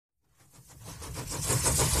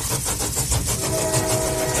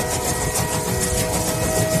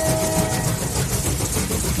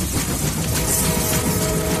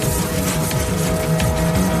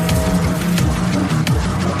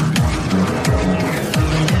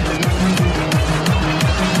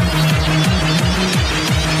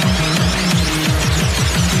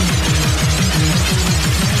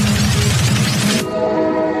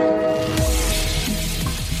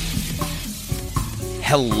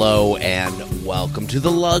Hello and welcome to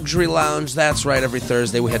the Luxury Lounge. That's right, every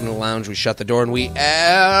Thursday we head in the lounge, we shut the door, and we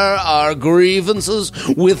air our grievances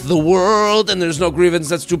with the world. And there's no grievance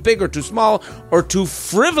that's too big or too small or too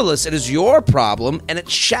frivolous. It is your problem, and it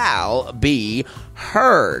shall be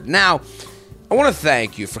heard. Now, I want to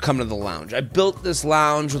thank you for coming to the lounge. I built this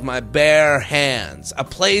lounge with my bare hands, a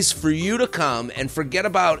place for you to come and forget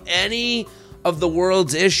about any of the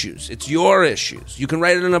world's issues. It's your issues. You can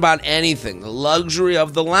write it in about anything. The luxury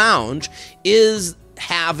of the lounge is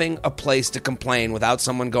having a place to complain without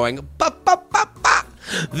someone going, ba, ba, ba, ba.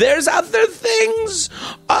 There's other things.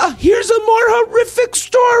 Here's a more horrific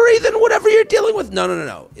story than whatever you're dealing with.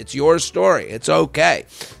 No. It's your story. It's okay.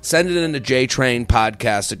 Send it into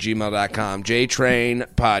jtrainpodcast@gmail.com.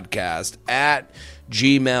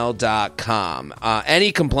 jtrainpodcast@gmail.com.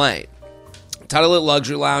 Any complaint. Title it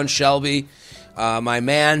Luxury Lounge. Shelby, my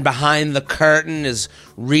man behind the curtain, is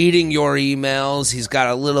reading your emails. He's got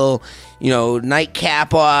a little,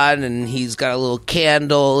 nightcap on, and he's got a little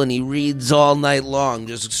candle, and he reads all night long.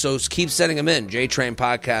 So keep sending them in.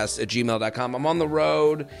 jtrainpodcast@gmail.com. I'm on the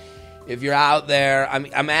road. If you're out there,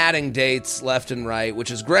 I'm adding dates left and right, which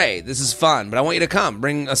is great. This is fun, but I want you to come.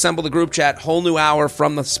 Assemble the group chat. Whole new hour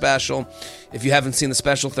from the special. If you haven't seen the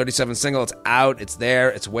special 37 single, it's out. It's there.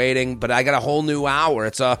 It's waiting. But I got a whole new hour.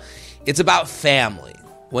 It's about family.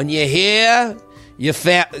 When you hear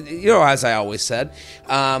as I always said,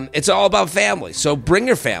 it's all about family. So bring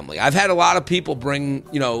your family. I've had a lot of people bring,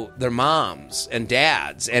 their moms and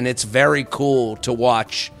dads, and it's very cool to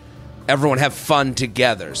watch everyone have fun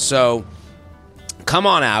together. So come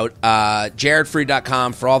on out.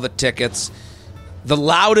 JaredFree.com for all the tickets. The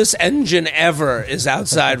loudest engine ever is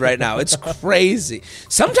outside right now. It's crazy.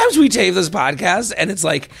 Sometimes we tape this podcast, and it's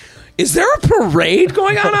like, is there a parade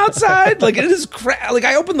going on outside? Like, it is like,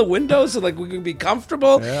 I open the windows so like we can be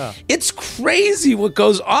comfortable. Yeah. It's crazy what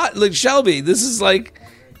goes on. Like, Shelby, this is like,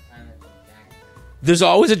 there's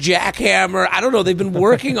always a jackhammer. I don't know. They've been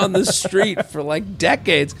working on this street for like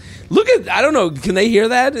decades. I don't know. Can they hear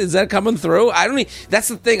that? Is that coming through? That's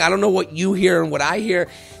the thing. I don't know what you hear and what I hear.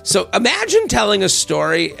 So imagine telling a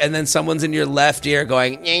story and then someone's in your left ear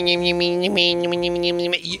going,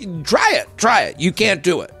 try it. You can't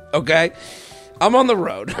do it. Okay. I'm on the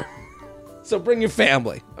road. So bring your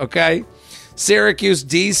family. Okay. Syracuse,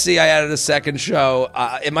 DC. I added a second show.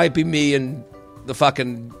 It might be me and the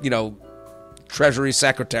fucking, Treasury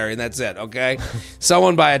Secretary, and that's it, okay?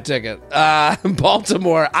 Someone buy a ticket.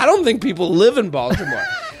 Baltimore. I don't think people live in Baltimore.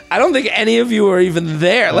 I don't think any of you are even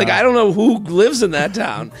there. Like, I don't know who lives in that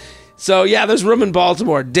town. So, yeah, there's room in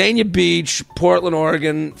Baltimore. Dania Beach, Portland,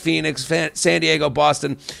 Oregon, Phoenix, San Diego,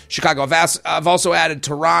 Boston, Chicago. I've also added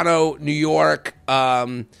Toronto, New York.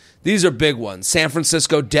 These are big ones. San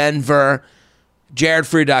Francisco, Denver.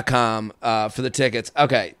 JaredFree.com for the tickets.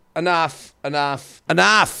 Okay, enough,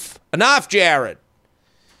 Jared.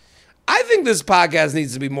 I think this podcast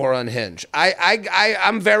needs to be more unhinged.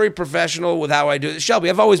 I'm very professional with how I do it. Shelby,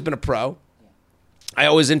 I've always been a pro. I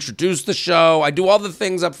always introduce the show. I do all the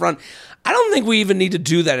things up front. I don't think we even need to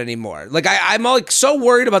do that anymore. Like, I'm like so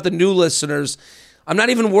worried about the new listeners. I'm not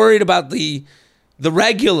even worried about the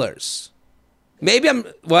regulars. Maybe I'm,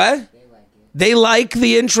 what? They like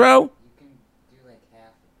the intro?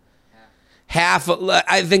 Half,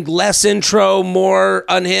 I think less intro, more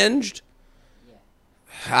unhinged.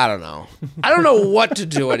 I don't know. I don't know what to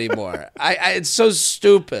do anymore. It's so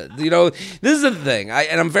stupid. This is the thing.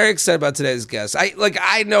 And I'm very excited about today's guest.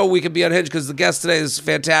 I know we could be unhinged because the guest today is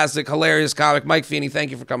fantastic, hilarious comic. Mike Feeney,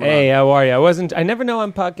 thank you for coming on. Hey, how are you? I never know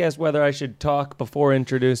on podcast whether I should talk before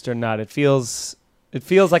introduced or not. It feels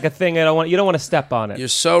like a thing you don't want to step on it. You're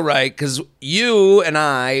so right, because you and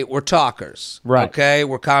I, we're talkers. Right. Okay?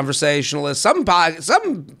 We're conversationalists.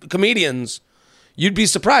 Some comedians, you'd be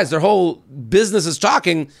surprised. Their whole business is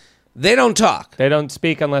talking. They don't talk. They don't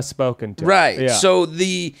speak unless spoken to. Right. Yeah. So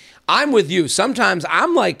I'm with you. Sometimes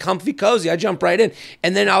I'm like comfy cozy. I jump right in.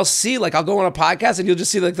 And then I'll go on a podcast and you'll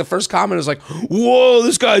just see like the first comment is like, whoa,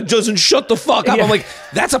 this guy doesn't shut the fuck up. Yeah. I'm like,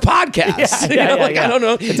 that's a podcast. Yeah, I don't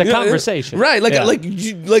know. It's a conversation. Right.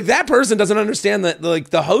 Like that person doesn't understand that like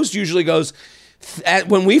the host usually goes,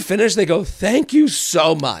 when we finish, they go, thank you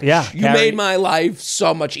so much. Yeah, you made my life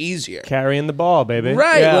so much easier. Carrying the ball, baby.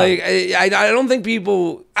 Right. Yeah. Like, I don't think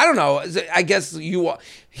people, I don't know. I guess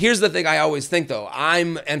here's the thing I always think, though.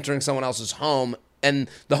 I'm entering someone else's home, and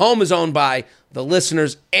the home is owned by the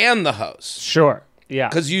listeners and the host. Sure. Yeah.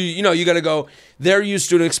 Because you got to go, they're used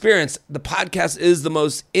to an experience. The podcast is the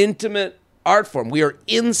most intimate art form. We are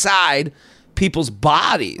inside people's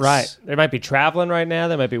bodies. Right. They might be traveling right now.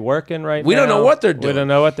 They might be working right now. We don't know what they're doing. We don't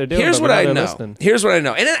know what they're doing. Here's but what we I they're know. listening. Here's what I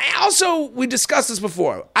know. And then also, we discussed this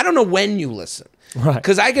before. I don't know when you listen. Right.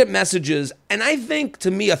 Because I get messages, and I think,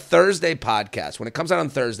 to me, a Thursday podcast, when it comes out on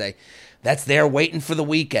Thursday, that's there waiting for the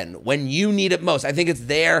weekend when you need it most. I think it's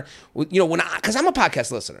there, because I'm a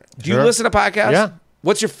podcast listener. Do you Sure. listen to podcasts? Yeah.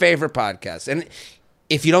 What's your favorite podcast? And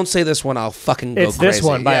if you don't say this one, I'll fucking go It's crazy. this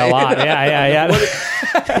one by a lot. Yeah.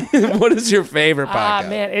 What is your favorite podcast?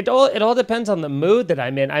 Man, it all depends on the mood that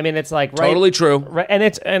I'm in. I mean, it's like Totally true. Right,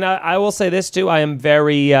 and I will say this too. I am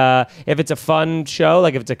very if it's a fun show,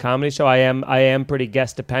 like if it's a comedy show, I am pretty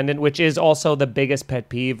guest dependent, which is also the biggest pet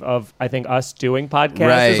peeve of I think us doing podcasts.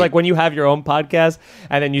 Right. It's like when you have your own podcast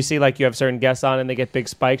and then you see like you have certain guests on and they get big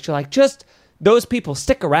spikes. You're like, just those people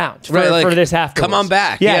stick around for this afterwards. Come on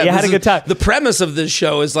back. Yeah, you had a good time. The premise of this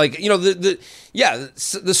show is like, the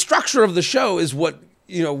structure of the show is what,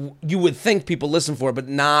 you would think people listen for, but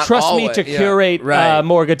not Trust always. me to curate right.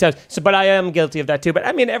 more good times. So, but I am guilty of that too. But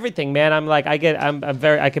I mean, everything, man. I'm like,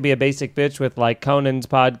 I could be a basic bitch with like Conan's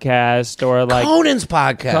podcast or like Conan's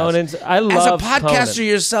podcast. I love As a podcaster Conan.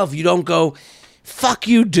 yourself, you don't go, fuck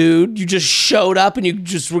you, dude. You just showed up and you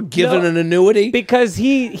just were given an annuity. Because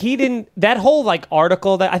he didn't, that whole like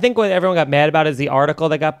article that I think what everyone got mad about is the article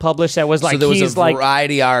that got published that was like, so there was he's a like,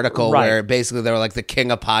 Variety article Right. where basically they were like the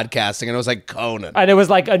king of podcasting, and it was like Conan. and it was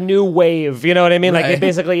like a new wave, you know what I mean? Like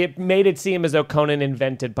Right. it made it seem as though Conan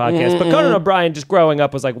invented podcasts. But Conan O'Brien, just growing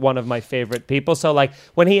up, was like one of my favorite people. So like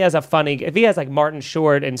when he has if he has like Martin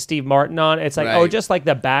Short and Steve Martin on, it's like, Right. just like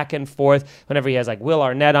the back and forth. Whenever he has like Will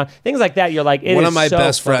Arnett on, things like that, you're like, One is of my so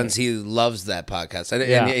best funny. friends, he loves that podcast.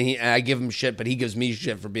 And I give him shit, but he gives me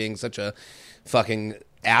shit for being such a fucking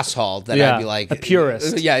asshole that Yeah, I'd be like... a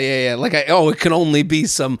purist. Yeah. Like, it can only be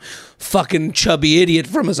some fucking chubby idiot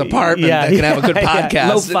from his apartment Yeah, that can have a good yeah. podcast.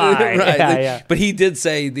 Lo-fi. Right. Yeah. But he did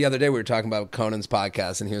say the other day, we were talking about Conan's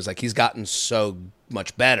podcast, and he was like, he's gotten so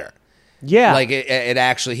much better. Yeah. Like it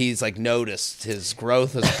actually, he's like noticed his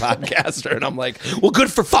growth as a podcaster, and I'm like, well,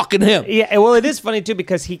 good for fucking him. Yeah, well, it is funny too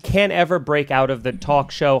because he can't ever break out of the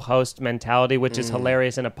talk show host mentality, which is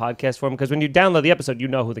hilarious in a podcast form. Because when you download the episode, you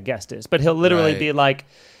know who the guest is, but he'll literally Right. be like,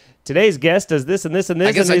 "Today's guest does this and this and this."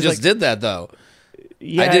 I guess and I he's just like, did that though.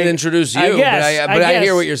 Yeah, I didn't introduce you, guess, but I guess.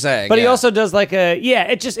 hear what you're saying. But he yeah. also does like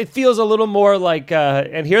it feels a little more like,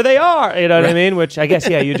 and here they are, you know what I mean? Which I guess,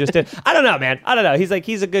 you just did. I don't know, man. I don't know.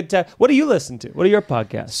 He's a good time. What do you listen to? What are your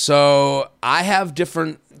podcasts? So I have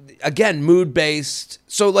different, again, mood based.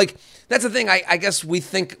 So like that's the thing. I guess we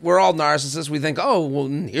think we're all narcissists. We think, oh, well,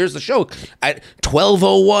 here's the show at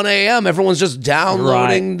 12:01 a.m. Everyone's just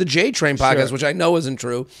downloading the J Train podcast, Sure. which I know isn't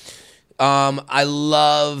true. I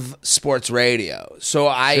love sports radio, so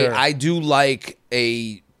I do like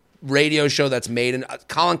a radio show that's made in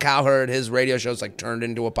Colin Cowherd. His radio show's like turned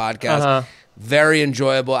into a podcast. Very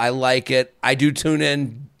enjoyable. I like it. I do tune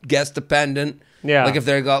in, guest dependent. Yeah. Like if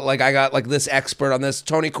they got I got like this expert on this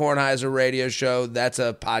Tony Kornheiser radio show. That's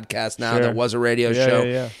a podcast now. Sure. That was a radio Yeah, show.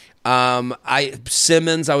 yeah.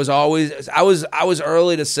 Simmons. I was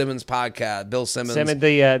early to Simmons podcast. Bill Simmons.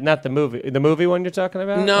 Not the movie one you're talking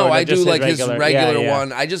about? No, Or I do just like his regular Yeah.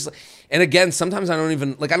 one. And again, sometimes I don't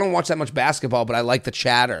even I don't watch that much basketball, but I like the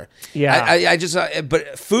chatter. Yeah. I just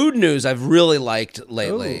but food news I've really liked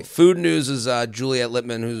lately. Ooh. Food news is Juliet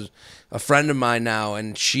Littman, who's a friend of mine now,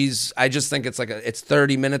 and I just think it's it's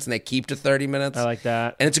 30 minutes and they keep to 30 minutes. I like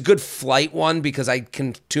that. And it's a good flight one because I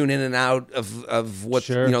can tune in and out of what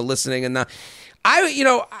Sure. listening and not. I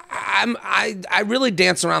really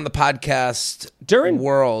dance around the podcast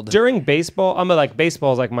world. During baseball,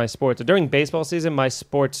 baseball is like my sports. During baseball season, my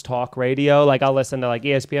sports talk radio, like I'll listen to like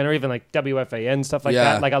ESPN or even like WFAN, stuff like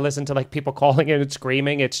Yeah. that. Like I listen to like people calling in and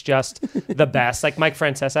screaming. It's just the best. Like Mike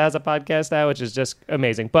Francesa has a podcast now, which is just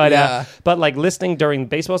amazing. But but like listening during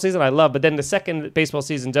baseball season, I love. But then the second baseball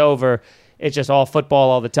season's over, it's just all football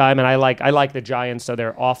all the time, and I like the Giants, so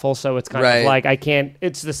they're awful. So it's kind Right. of like I can't.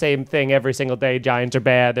 It's the same thing every single day. Giants are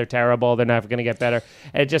bad. They're terrible. They're never going to get better.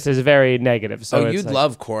 It just is very negative. So it's you'd like,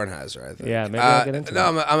 love Kornheiser, I think. Yeah, maybe I'll get into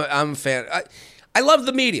No, I'm a fan. I love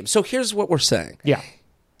the medium. So here's what we're saying. Yeah.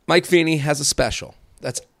 Mike Feeney has a special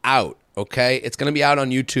that's out. Okay, it's going to be out on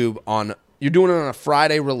YouTube You're doing it on a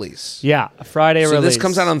Friday release. Yeah, a Friday So release. this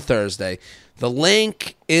comes out on Thursday. The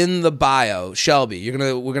link in the bio, Shelby.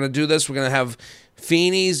 We're gonna do this. We're gonna have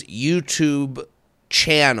Feeney's YouTube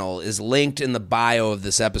channel is linked in the bio of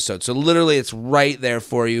this episode. So literally, it's right there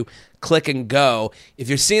for you. Click and go. If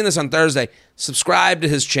you're seeing this on Thursday, subscribe to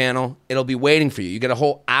his channel. It'll be waiting for you. You get a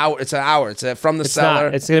whole hour. It's an hour. It's from the cellar.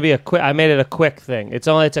 It's going to be a quick. I made it a quick thing. It's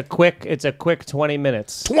a quick 20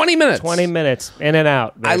 minutes. 20 minutes. 20 minutes in and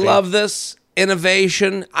out. I baby. love this.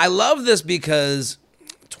 innovation. I love this because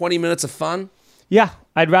 20 minutes of fun. Yeah,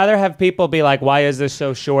 I'd rather have people be like, "Why is this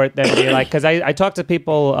so short?" than be like, because I talked to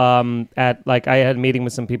people at like I had a meeting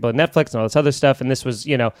with some people at Netflix and all this other stuff, and this was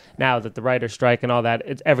now that the writer's strike and all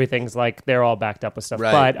that, everything's like they're all backed up with stuff.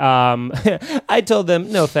 Right. But I told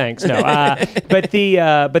them no thanks, no. But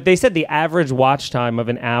they said the average watch time of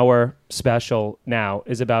an hour special now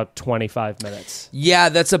is about 25 minutes. Yeah,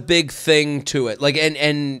 that's a big thing to it. Like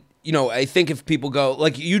and. I think if people go,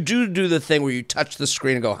 like, you do the thing where you touch the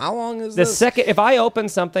screen and go, how long is this? If I open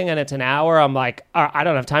something and it's an hour, I'm like, I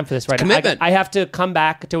don't have time for this right now. Commitment. I have to come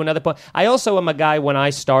back to another point. I also am a guy, when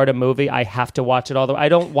I start a movie, I have to watch it all the way. I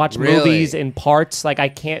don't watch movies in parts. Like, I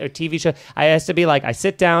can't, a TV show. I has to be like, I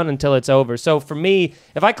sit down until it's over. So for me,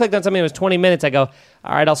 if I clicked on something that was 20 minutes, I go,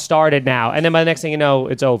 all right, I'll start it now. And then by the next thing you know,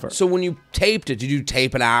 it's over. So when you taped it, did you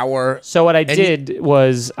tape an hour? So what I did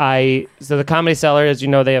was so the Comedy Cellar, as you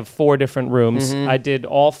know, they have 4 different rooms. I did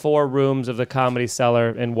all 4 rooms of the Comedy Cellar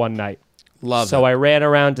in one night. Love it. So I ran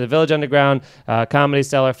around to the Village Underground, Comedy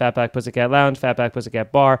Cellar, Fatback Pussycat Lounge, Fatback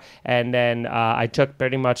Pussycat Bar, and then I took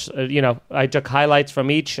pretty much, I took highlights from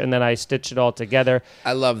each, and then I stitched it all together.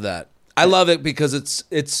 I love that. I love it because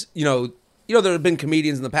it's there have been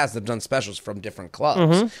comedians in the past that have done specials from different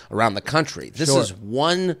clubs around the country. This is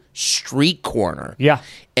one street corner. Yeah.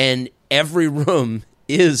 And every room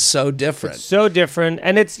is so different. It's so different.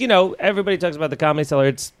 And it's, everybody talks about the Comedy Cellar.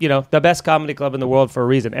 It's, the best comedy club in the world for a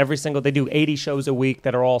reason. They do 80 shows a week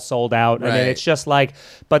that are all sold out. Right. And then it's just like,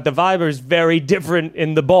 but the vibe is very different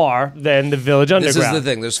in the bar than the Village Underground. This is the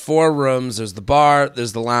thing. There's 4 rooms. There's the bar,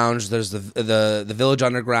 there's the lounge, there's the Village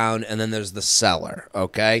Underground, and then there's the cellar,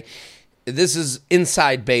 okay? This is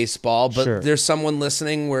inside baseball, but Sure. There's someone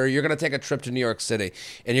listening where you're going to take a trip to New York City,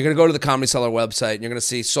 and you're going to go to the Comedy Cellar website, and you're going to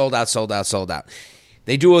see sold out, sold out, sold out.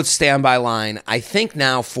 They do a standby line, I think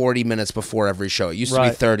now 40 minutes before every show. It used to be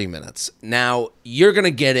 30 minutes. Now, you're going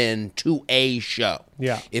to get in to a show.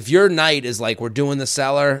 Yeah. If your night is like, we're doing the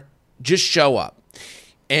cellar, just show up.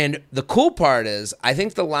 And the cool part is, I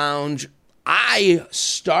think the lounge, I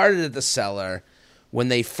started at the cellar when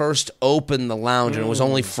they first opened the lounge, and it was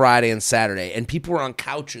only Friday and Saturday, and people were on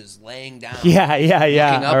couches laying down. Yeah.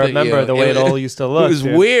 Looking up I remember at you. the way it all used to look. It was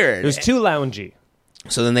weird. It was too loungy.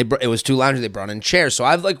 So then it was too loungy. They brought in chairs. So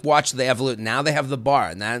I've watched the evolution. Now they have the bar,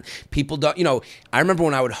 and that people don't. I remember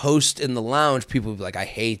when I would host in the lounge, people would be like, "I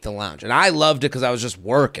hate the lounge," and I loved it because I was just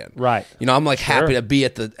working. Right. I'm like happy to be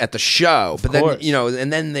at the show. But then course.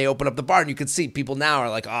 and then they open up the bar, and you can see people now are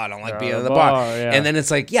like, "Oh, I don't like being at the bar." Yeah. And then it's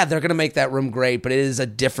like, yeah, they're gonna make that room great, but it is a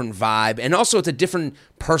different vibe, and also it's a different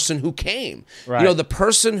person who came. Right. The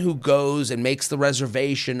person who goes and makes the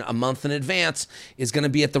reservation a month in advance is going to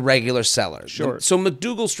be at the regular cellar. Sure. So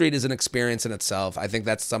McDougal Street is an experience in itself. I think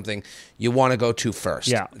that's something you want to go to first.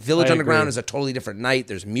 Yeah, Village I Underground agree. is a totally different night.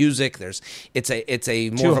 There's music. It's a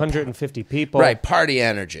more 250 people. right party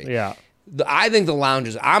energy. Yeah. I think the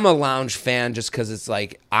lounges. I'm a lounge fan just because it's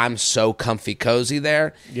like I'm so comfy, cozy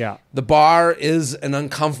there. Yeah. The bar is an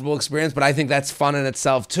uncomfortable experience, but I think that's fun in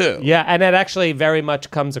itself too. Yeah, and it actually very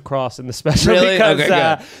much comes across in the special Really?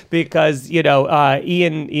 Okay, because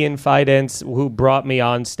Ian Fidance, who brought me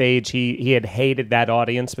on stage, he had hated that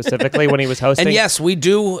audience specifically when he was hosting. And yes, we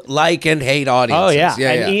do like and hate audiences. Oh yeah,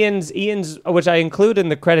 and Ian's, which I include in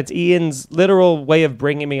the credits, Ian's literal way of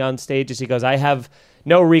bringing me on stage is he goes, I have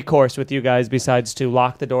no recourse with you guys besides to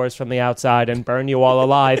lock the doors from the outside and burn you all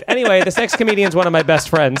alive. Anyway, the sex comedian's one of my best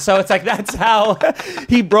friends, so it's like that's how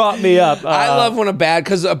he brought me up. I love when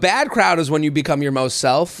because a bad crowd is when you become your most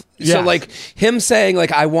self. Yeah. So like him saying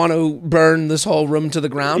like I want to burn this whole room to the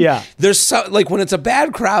ground. Yeah. There's when it's a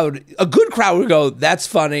bad crowd, a good crowd would go, that's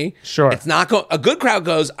funny. Sure. It's not a good crowd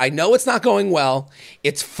goes, I know it's not going well.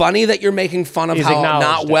 It's funny that you're making fun of He's how acknowledged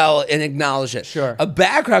not it. well and acknowledge it. Sure. A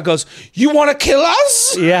bad crowd goes, you want to kill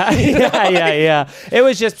us? Yeah. It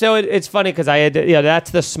was just so it's funny because I had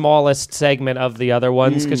that's the smallest segment of the other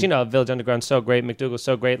ones because Village Underground's so great, McDougal's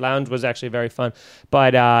so great, Lounge was actually very fun,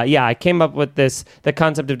 but I came up with the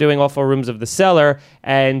concept of doing all 4 rooms of the cellar,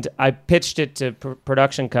 and I pitched it to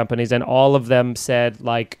production companies, and all of them said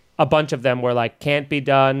like. A bunch of them were like, can't be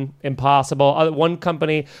done, impossible. One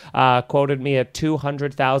company quoted me at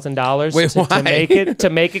 $200,000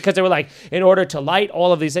 to make it because they were like, in order to light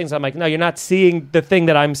all of these things. I'm like, no, you're not seeing the thing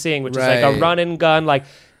that I'm seeing, which is like a run and gun, like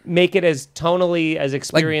make it as tonally as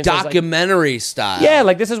experienced like documentary style. Yeah,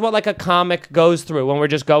 like this is what like a comic goes through when we're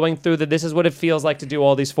just going through this is what it feels like to do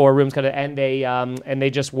all these 4 rooms and they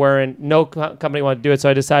just weren't, no company wanted to do it, so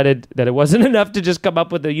I decided that it wasn't enough to just come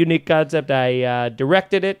up with a unique concept. I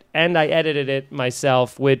directed it and I edited it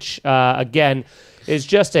myself, which again is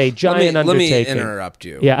just a giant undertaking. Let me interrupt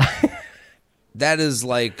you. Yeah. that is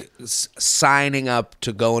like signing up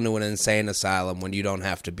to go into an insane asylum when you don't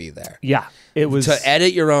have to be there. Yeah, it was to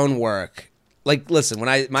edit your own work. Like, listen,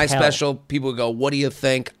 when my special, people go, "What do you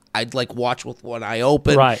think?" I'd like watch with one eye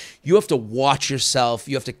open. Right. You have to watch yourself.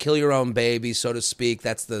 You have to kill your own baby, so to speak.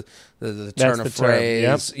 That's the turn of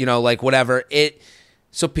phrase. Yep. You know, like whatever.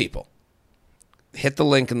 So people, hit the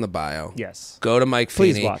link in the bio. Yes. Go to Mike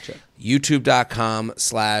Feeney. Please watch it. YouTube.com/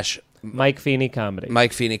 Mike Feeney Comedy.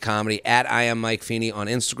 Mike Feeney Comedy. @ I am Mike Feeney on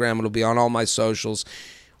Instagram. It'll be on all my socials.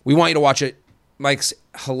 We want you to watch it. Mike's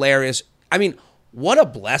hilarious. I mean, what a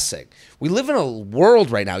blessing. We live in a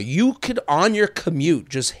world right now. You could, on your commute,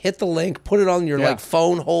 just hit the link, put it on your like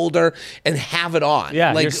phone holder, and have it on.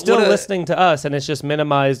 Yeah, like, you're still listening to us, and it's just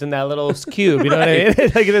minimized in that little cube. You know what I mean?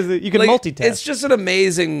 Like you can multitask. It's just an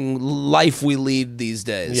amazing life we lead these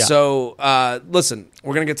days. Yeah. So, listen,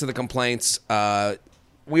 we're going to get to the complaints.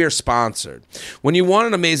 We are sponsored. When you want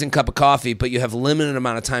an amazing cup of coffee, but you have limited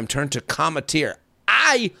amount of time, turn to Cometeer.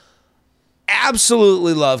 I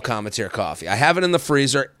absolutely love Cometeer coffee. I have it in the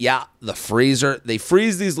freezer. Yeah, the freezer. They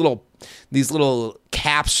freeze these little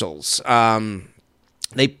capsules.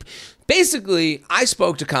 They basically, I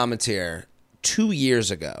spoke to Cometeer 2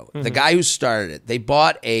 years ago. Mm-hmm. The guy who started it. They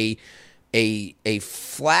bought a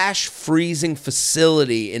flash freezing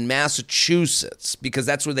facility in Massachusetts because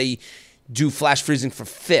that's where they do flash freezing for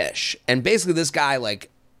fish. And basically this guy, like,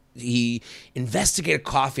 he investigated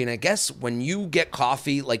coffee, and I guess when you get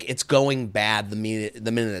coffee, like, it's going bad the minute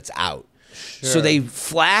it's out. Sure. So they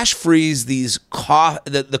flash freeze these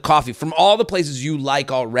the coffee from all the places you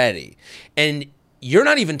like already, and you're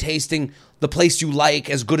not even tasting the place you like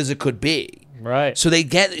as good as it could be. Right. So they're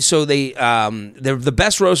the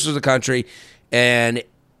best roasters in the country, and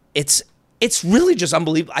it's really just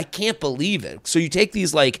unbelievable. I can't believe it. So you take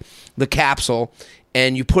these, like, the capsule,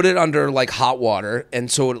 and you put it under, like, hot water, and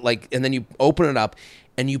then you open it up,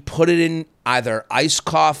 and you put it in either iced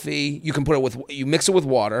coffee. You can you mix it with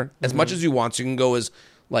water as much as you want. So you can go as,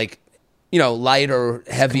 like, light or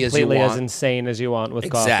heavy as you want. Completely as insane as you want with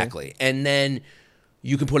coffee. Exactly. And then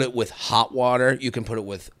you can put it with hot water. You can put it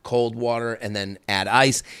with cold water, and then add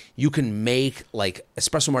ice. You can make, like,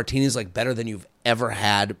 espresso martinis, like, better than you've ever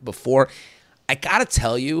had before. I gotta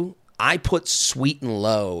tell you, I put sweet and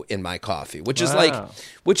low in my coffee, which is like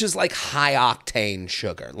high octane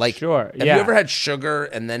sugar. Like, sure, have you ever had sugar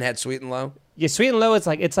and then had sweet and low? Yeah, sweet and low. It's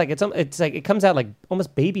like it comes out like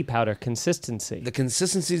almost baby powder consistency. The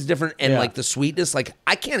consistency is different, and like the sweetness. Like,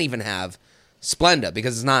 I can't even have Splenda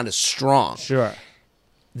because it's not as strong. Sure.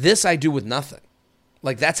 This I do with nothing.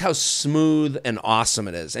 Like, that's how smooth and awesome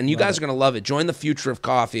it is. And you guys are going to love it. Join the future of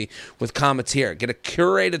coffee with Cometeer. Get a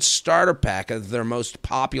curated starter pack of their most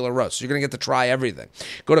popular roasts. So you're going to get to try everything.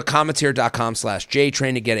 Go to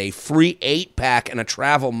Cometeer.com/JTrain to get a free 8-pack and a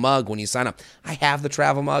travel mug when you sign up. I have the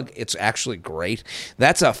travel mug. It's actually great.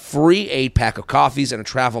 That's a free 8-pack of coffees and a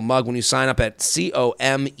travel mug when you sign up at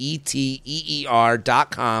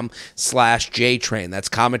Cometeer.com/JTrain. That's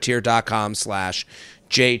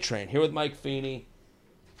Cometeer.com/JTrain. Here with Mike Feeney.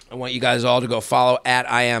 I want you guys all to go follow @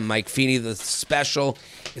 I am Mike Feeney, the special.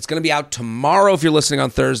 It's going to be out tomorrow if you're listening on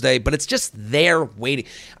Thursday, but it's just there waiting.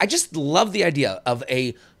 I just love the idea of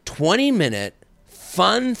a 20-minute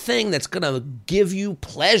fun thing that's going to give you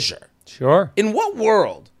pleasure. Sure. In what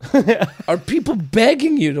world are people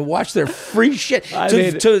begging you to watch their free shit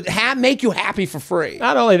to make you happy for free?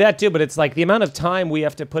 Not only that, too, but it's like the amount of time we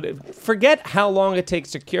have to put it. Forget how long it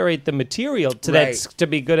takes to curate the material to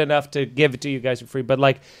be good enough to give it to you guys for free. But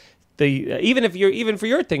like even for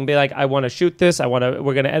your thing, be like, I want to shoot this. We're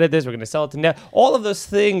going to edit this. We're going to sell it to net. All of those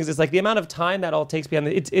things is like the amount of time that all takes behind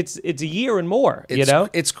it's a year and more.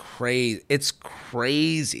 It's crazy. It's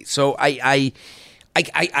crazy. So I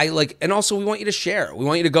like, and also we want you to share. We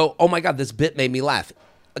want you to go, oh my God, this bit made me laugh.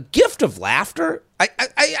 A gift of laughter. I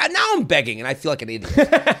now I'm begging, and I feel like an idiot.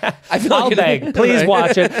 I'll beg. Please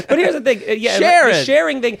watch it. But here's the thing. Share it. The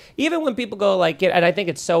sharing thing. Even when people go like it, and I think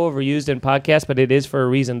it's so overused in podcasts, but it is for a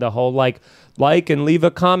reason. The whole like and leave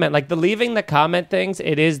a comment, like the leaving the comment things.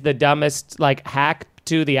 It is the dumbest like hack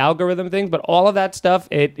to the algorithm things, but all of that stuff,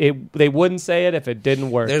 they wouldn't say it if it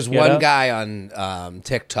didn't work. There's one guy on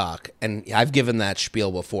TikTok, and I've given that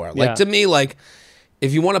spiel before. Like, to me, like,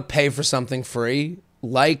 if you want to pay for something free,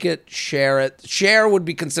 like it, share it. Share would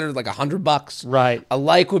be considered like $100. Right. A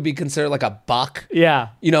like would be considered like $1. Yeah.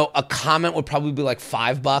 A comment would probably be like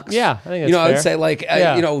 $5. Yeah, I think that's fair. I'd say like,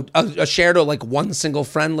 a share to like one single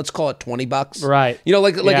friend, let's call it $20. Right. If you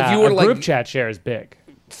were to like group chat share is big.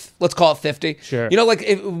 Let's call it 50. Sure.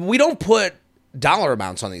 If we don't put dollar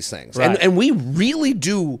amounts on these things, right. and we really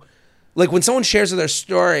do. Like, when someone shares their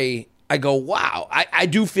story, I go, wow, I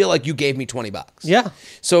do feel like you gave me $20. Yeah.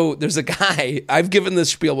 So there's a guy, I've given this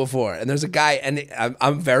spiel before, and there's a guy, and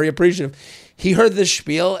I'm very appreciative. He heard this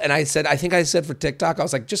spiel, and I think I said for TikTok, I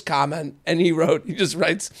was like, just comment. And he just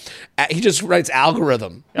writes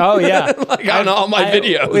algorithm. Oh, yeah. Like on all my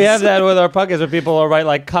videos. We have that with our podcast where people will write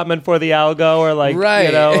like comment for the algo or like, Right.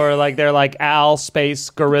 you know, or like they're like al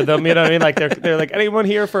space algorithm, you know what I mean? Like they're like, anyone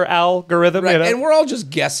here for algorithm? Right. You know? And we're all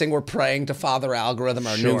just guessing. We're praying to Father Algorithm,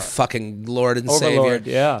 our new fucking Lord and Overlord,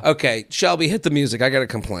 Savior. yeah. Okay, Shelby, hit the music. I got a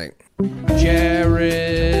complaint.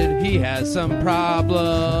 Jared, he has some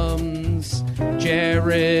problems.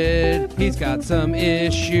 Jared, he's got some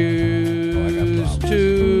issues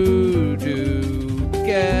to do.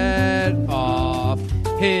 Get off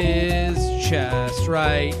his chest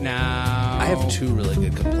right now. I have two really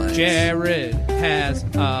good complaints. Jared has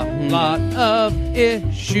a lot of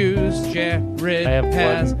issues. Jared I have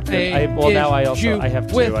has one. a Now I issue have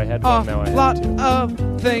two. with I had one. Now I a have lot two.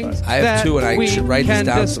 of things. I have two, and I we should write this can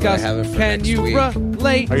down so that I discuss. have it for Can next you week.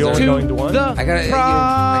 relate Are you only to going to one? the I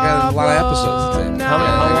got a lot of episodes to tape. How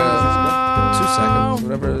long? 2 seconds,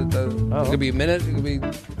 whatever. Oh. It could be a minute. It could be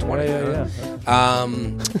 20. Yeah.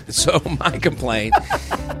 So my complaint.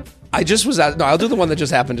 I just was out. No, I'll do the one that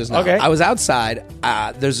just happened just now. Okay. I was outside.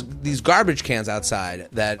 There's these garbage cans outside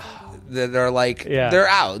that are like they're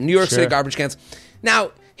out. New York City garbage cans.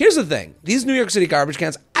 Now, here's the thing. These New York City garbage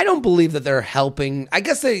cans, I don't believe that they're helping. I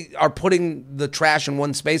guess they are putting the trash in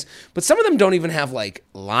one space, but some of them don't even have like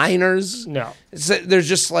liners. No. There's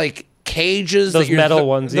just like cages. Those metal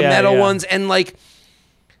ones. The Yeah, metal yeah. ones. And like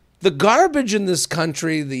the garbage in this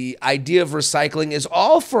country, the idea of recycling is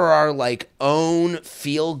all for our like own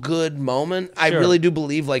feel good moment. I really do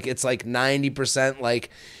believe like it's like 90%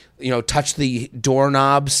 like, you know, touch the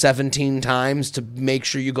doorknob 17 times to make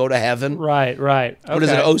sure you go to heaven. Right. Okay. What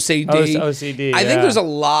is it? OCD. OCD. I think there's a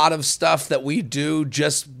lot of stuff that we do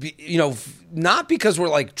just, not because we're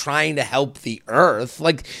like trying to help the earth.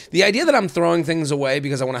 Like the idea that I'm throwing things away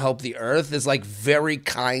because I want to help the earth is like very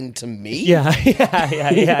kind to me. Yeah.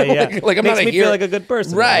 Like I'm Makes not a me hero. feel like a good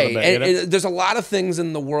person. Right. A little bit, And there's a lot of things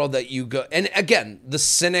in the world that you go, and again, the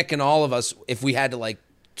cynic in all of us, if we had to like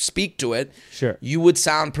speak to it, Sure. you would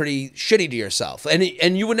sound pretty shitty to yourself. And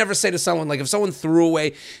you would never say to someone, like if someone threw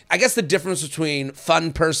away, I guess the difference between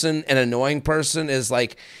fun person and annoying person is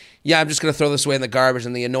like, yeah, I'm just going to throw this away in the garbage.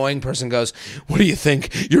 And the annoying person goes, what do you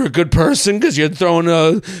think? You're a good person because you're throwing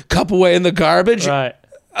a cup away in the garbage? Right.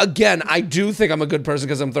 Again, I do think I'm a good person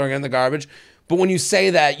because I'm throwing it in the garbage. But when you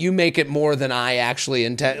say that, you make it more than I actually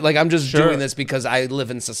intend. Like, I'm just doing this because I live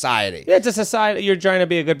in society. Yeah, it's a society. You're trying to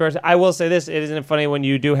be a good person. I will say this: it isn't funny when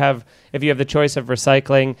you do have, if you have the choice of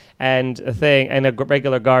recycling and a thing and a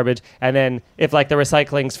regular garbage, and then if like the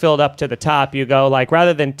recycling's filled up to the top, you go like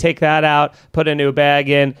rather than take that out, put a new bag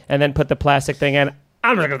in, and then put the plastic thing in.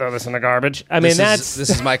 I'm not gonna throw this in the garbage. I mean, this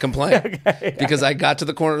is my complaint because I got to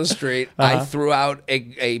the corner of the street, I threw out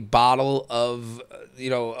a bottle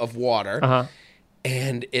of water.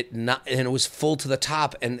 And it was full to the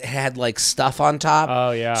top and it had like stuff on top.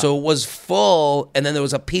 Oh, yeah. So it was full, and then there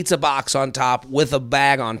was a pizza box on top with a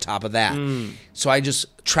bag on top of that. So I just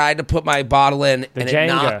tried to put my bottle in, and Jenga. it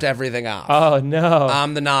knocked everything off. Oh no!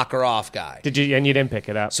 I'm the knocker off guy. And you didn't pick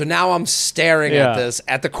it up? So now I'm staring at this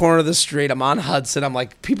at the corner of the street. I'm on Hudson. I'm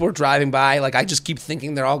like, people are driving by. Like, I just keep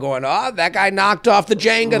thinking they're all going, oh, that guy knocked off the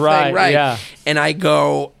Jenga thing, right? Yeah. And I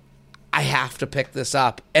go, I have to pick this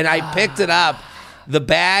up. And I picked it up, the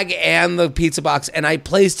bag and the pizza box, and I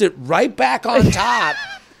placed it right back on top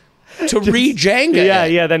to re-Jenga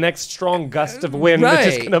it. Yeah, the next strong gust of wind is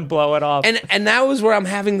just going to blow it off. And that was where I'm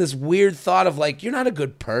having this weird thought of like, you're not a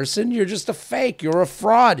good person. You're just a fake. You're a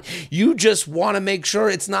fraud. You just want to make sure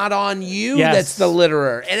it's not on you that's the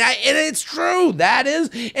litterer. And it's true. That is.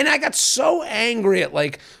 And I got so angry at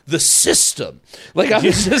like the system. Like I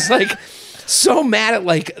was just like so mad at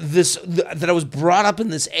like this, that I was brought up in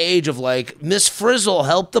this age of like, Miss Frizzle,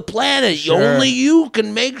 help the planet. Only you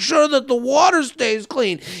can make sure that the water stays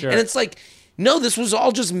clean. And it's like, no, this was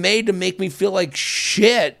all just made to make me feel like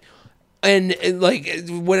shit. And like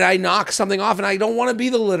when I knock something off, and I don't want to be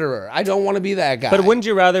the litterer. I don't want to be that guy. But wouldn't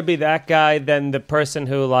you rather be that guy than the person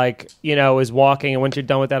who like, is walking, and once you're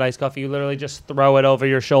done with that iced coffee, you literally just throw it over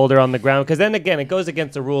your shoulder on the ground? Because then again, it goes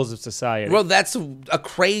against the rules of society. Well, that's a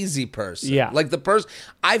crazy person. Yeah. Like the person,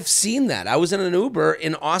 I've seen that. I was in an Uber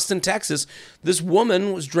in Austin, Texas. This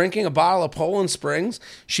woman was drinking a bottle of Poland Springs.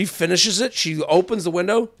 She finishes it. She opens the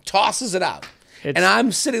window, tosses it out. And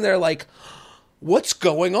I'm sitting there like, what's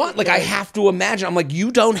going on? Like, I have to imagine. I'm like,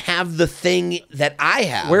 you don't have the thing that I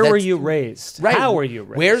have. Where were you raised? Right. How were you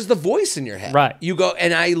raised? Where's the voice in your head? Right. You go,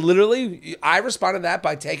 and I responded to that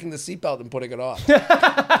by taking the seatbelt and putting it on.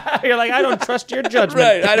 You're like, I don't trust your judgment.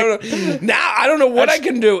 Right. I don't know. Now, I don't know what I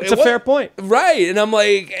can do. It's a fair point. Right. And I'm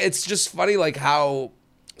like, it's just funny, like, how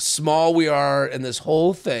small we are in this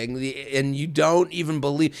whole thing, and you don't even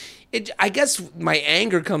believe it. I guess my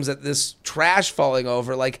anger comes at this trash falling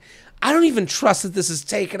over. Like, I don't even trust that this is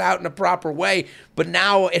taken out in a proper way, but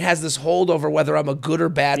now it has this hold over whether I'm a good or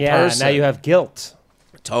bad person. Yeah, now you have guilt.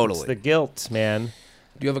 Totally. It's the guilt, man.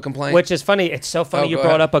 Do you have a complaint? Which is funny. It's so funny you go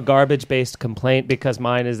brought ahead. up a garbage-based complaint because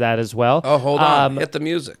mine is that as well. Oh, hold on. Hit the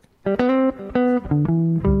music.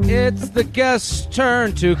 It's the guest's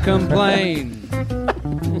turn to complain.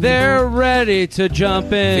 They're ready to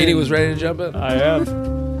jump in. Feedy was ready to jump in. I am.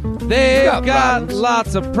 They've got got problems.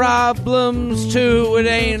 lots of problems too. It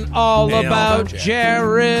ain't all about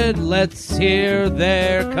Jared. Let's hear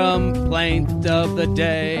their complaint of the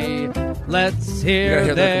day. Let's hear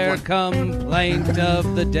hear their their complaint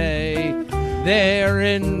of the day.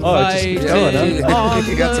 They're just invited going, huh? on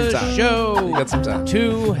You got some the time. show You got some time.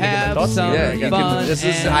 to have thoughts? some Yeah, you can- fun. this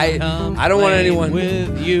is- and I don't want complain anyone,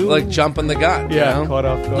 with you. like, jumping the gun. you Yeah, know? caught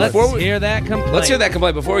off guard. Let's Before we- hear that complaint. Let's hear that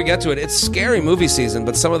complaint. Before we get to it, it's scary movie season,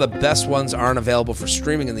 but some of the best ones aren't available for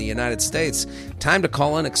streaming in the United States. Time to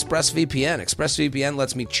call in ExpressVPN. ExpressVPN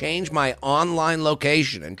lets me change my online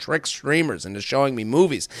location and trick streamers into showing me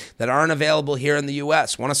movies that aren't available here in the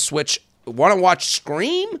U.S. Want to watch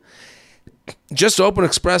Scream? Just open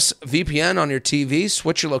ExpressVPN on your TV,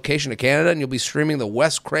 switch your location to Canada, and you'll be streaming the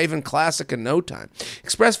Wes Craven classic in no time.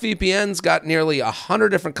 ExpressVPN's got nearly 100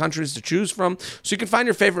 different countries to choose from, so you can find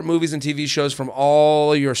your favorite movies and TV shows from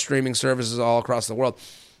all your streaming services all across the world.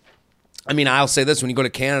 I mean, I'll say this. When you go to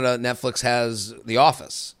Canada, Netflix has The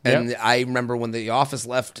Office. And Yep. I remember when The Office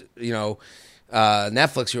left,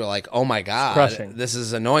 Netflix, you were like, oh my God, crushing. this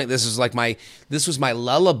is annoying. This was my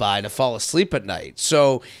lullaby to fall asleep at night.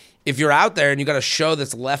 So if you're out there and you got a show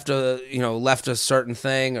that's left a certain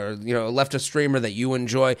thing, or left a streamer that you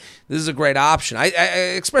enjoy, this is a great option.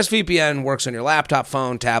 ExpressVPN works on your laptop,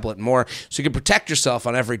 phone, tablet, and more, so you can protect yourself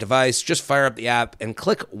on every device. Just fire up the app and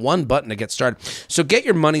click one button to get started. So get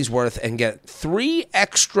your money's worth and get 3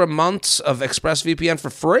 extra months of ExpressVPN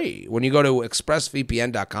for free when you go to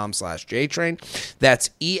expressvpn.com/JTrain.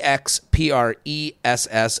 That's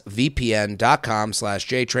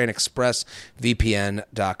expressvpn.com/JTrain,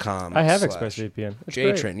 expressvpn.com. I have ExpressVPN. It's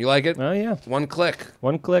great. JTrain. You like it? Oh, yeah. One click.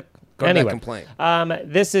 One click. Go to anyway, that complaint.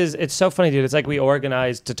 it's so funny, dude. It's like we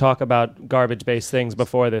organized to talk about garbage-based things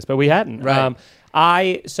before this, but we hadn't. Right.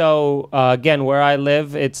 Again, where I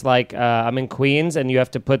live, it's like I'm in Queens, and you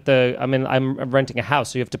have to put I'm renting a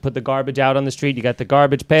house, so you have to put the garbage out on the street. You got the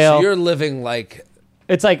garbage pail. So you're living like...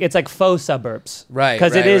 It's like faux suburbs, Right,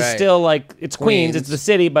 Because right, it is right. still like it's Queens, Queens. it's the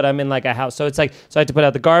city, but I'm in like a house, so it's like I have to put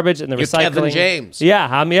out the garbage and the You're recycling. Kevin James. Yeah,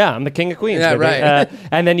 I'm the king of Queens. Yeah, baby. right.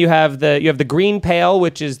 And then you have the green pail,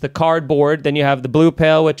 which is the cardboard. Then you have the blue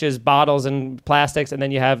pail, which is bottles and plastics, and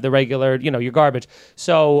then you have the regular, your garbage.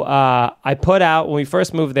 So I put out when we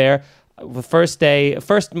first moved there. The first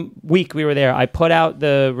week we were there, I put out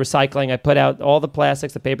the recycling. I put out all the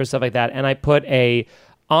plastics, the paper, stuff like that, and I put an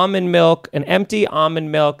empty almond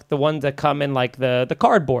milk, the ones that come in like the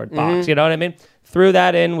cardboard box, you know what I mean? Threw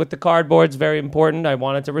that in with the cardboards, very important. I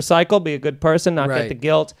wanted to recycle, be a good person, not Right. get the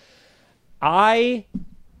guilt. I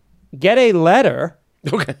get a letter.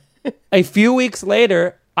 Okay. A few weeks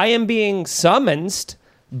later, I am being summoned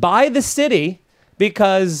by the city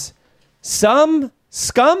because some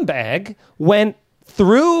scumbag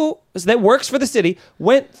that works for the city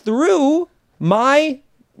went through my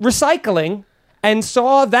recycling and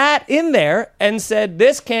saw that in there and said,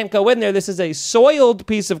 this can't go in there. This is a soiled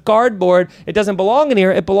piece of cardboard. It doesn't belong in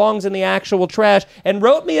here. It belongs in the actual trash, and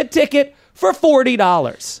wrote me a ticket for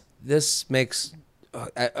 $40. This makes...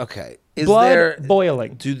 okay. Is Blood there...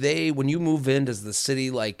 boiling. Do they... When you move in, does the city,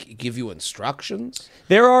 like, give you instructions?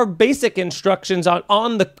 There are basic instructions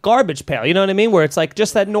on the garbage pail. You know what I mean? Where it's like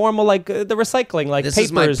just that normal, like the recycling, like This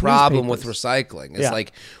papers, is my problem with newspapers. recycling. It's Yeah.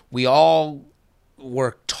 like we all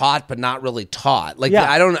were taught but not really taught. Like Yeah.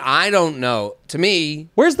 I don't know. To me,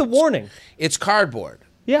 Where's the warning? it's cardboard.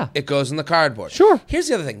 Yeah. It goes in the cardboard. Sure. Here's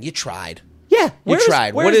the other thing. You tried. Yeah,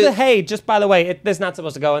 tried. Where's the hey? Just by the way, there's not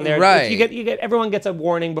supposed to go in there. Right. You get. Everyone gets a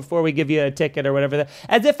warning before we give you a ticket or whatever.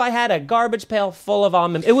 As if I had a garbage pail full of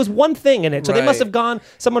almond. It was one thing in it, so they must have gone.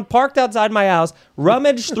 Someone parked outside my house,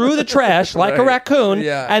 rummaged through the trash like a raccoon,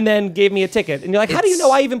 and then gave me a ticket. And you're like, how do you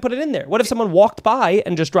know I even put it in there? What if someone walked by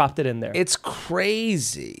and just dropped it in there? It's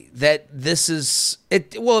crazy that this is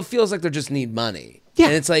it. Well, it feels like they just need money. Yeah,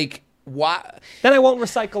 and it's like why? Then I won't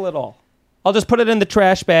recycle at all. I'll just put it in the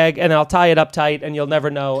trash bag and I'll tie it up tight and you'll never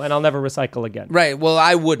know and I'll never recycle again. Right. Well,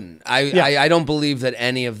 I wouldn't. I don't believe that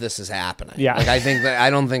any of this is happening. Yeah. Like I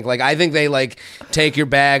think they like take your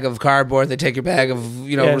bag of cardboard, they take your bag of,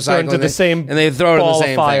 recycling and they throw it in the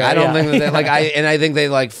same thing. I don't think that I think they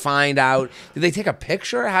like find out. Did they take a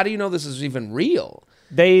picture? How do you know this is even real?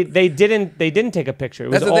 They didn't take a picture.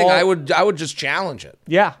 That's the thing. I would just challenge it.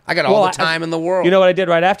 Yeah, I got all the time in the world. You know what I did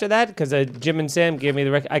right after that? Because Jim and Sam gave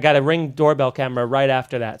me I got a Ring doorbell camera right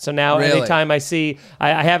after that. So now anytime I see,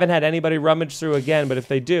 I haven't had anybody rummage through again. But if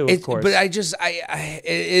they do, of course. But it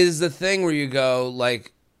is the thing where you go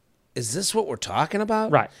like, is this what we're talking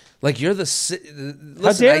about? Right. Like you're listen.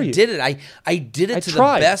 How dare you? I did it. I did it to the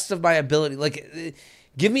best of my ability. Like.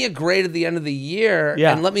 Give me a grade at the end of the year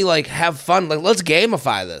and let me like have fun. Like let's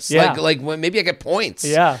gamify this. Yeah. Like maybe I get points.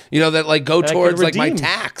 Yeah. That like go towards like my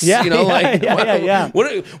tax. Yeah.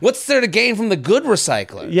 What's there to gain from the good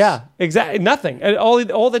recyclers? Yeah. Exactly. Nothing. And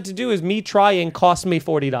all that to do is me trying cost me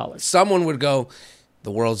 $40. Someone would go,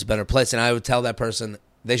 the world's a better place, and I would tell that person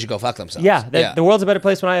they should go fuck themselves. Yeah. The world's a better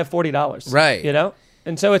place when I have $40. Right. You know?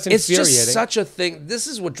 And so it's infuriating. It's just such a thing. This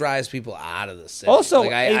is what drives people out of the city. Also,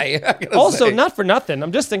 I not for nothing,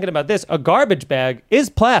 I'm just thinking about this. A garbage bag is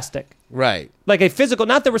plastic. Right. Like a physical,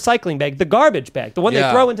 not the recycling bag, the garbage bag, the one they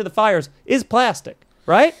throw into the fires is plastic,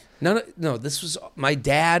 right? No, this was, my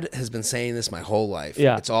dad has been saying this my whole life.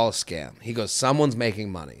 Yeah. It's all a scam. He goes, someone's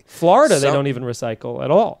making money. Florida, they don't even recycle at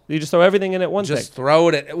all. You just throw everything in at one thing. Just throw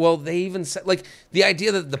it at, well, they even said, like, the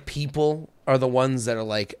idea that the people are the ones that are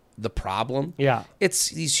like, the problem. Yeah. It's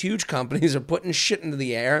these huge companies are putting shit into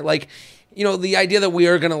the air. Like, the idea that we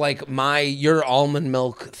are going to like your almond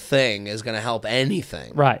milk thing is going to help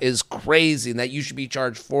anything is crazy, and that you should be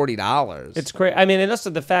charged $40. It's crazy. I mean, and also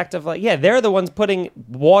the fact of like, they're the ones putting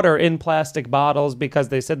water in plastic bottles because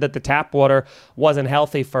they said that the tap water wasn't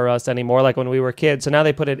healthy for us anymore, like when we were kids. So now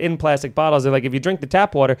they put it in plastic bottles. They're like, if you drink the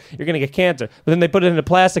tap water, you're going to get cancer. But then they put it in a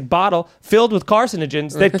plastic bottle filled with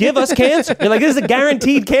carcinogens that give us cancer. They're like, this is a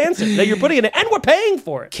guaranteed cancer that you're putting in it, and we're paying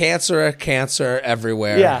for it. Cancer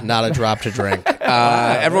everywhere. Not a drop to drink.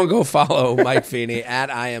 Everyone go follow Mike Feeney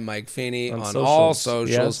at I am Mike Feeney on all socials.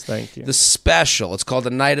 Yes, thank you. The special, it's called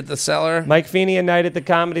The Night at the Cellar. Mike Feeney and Night at the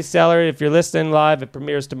Comedy Cellar. If you're listening live, it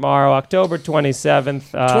premieres tomorrow, October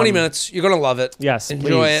 27th. 20 minutes. You're going to love it. Yes,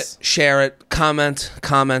 enjoy please. it. Share it. Comment.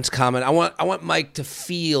 I want Mike to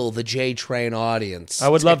feel the J Train audience. I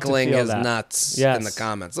would love to feel his that. nuts Yes. in the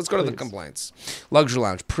comments. Let's go to the complaints. Luxury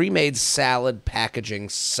Lounge. Pre-made salad packaging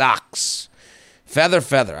sucks.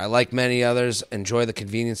 Feather. I, like many others, enjoy the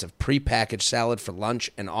convenience of prepackaged salad for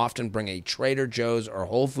lunch and often bring a Trader Joe's or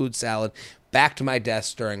Whole Foods salad back to my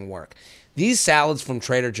desk during work. These salads from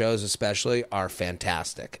Trader Joe's especially are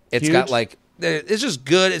fantastic. It's got like, it's just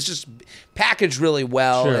good. It's just packaged really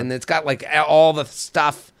well. Sure. And it's got like all the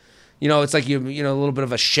stuff, it's like, a little bit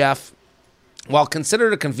of a chef. While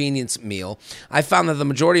considered a convenience meal, I found that the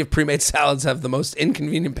majority of pre-made salads have the most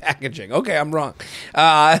inconvenient packaging. Okay, I'm wrong.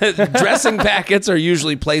 Dressing packets are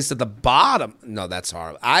usually placed at the bottom. No, that's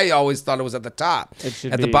horrible. I always thought it was at the top.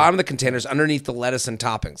 The bottom of the containers underneath the lettuce and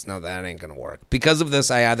toppings. No, that ain't going to work. Because of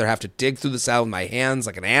this, I either have to dig through the salad with my hands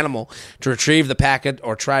like an animal to retrieve the packet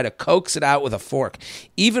or try to coax it out with a fork.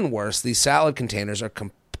 Even worse, these salad containers are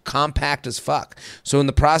compact as fuck. So in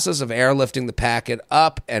the process of airlifting the packet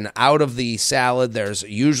up and out of the salad, there's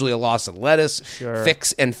usually a loss of lettuce,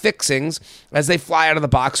 fixings as they fly out of the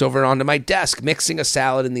box over and onto my desk. Mixing a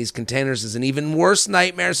salad in these containers is an even worse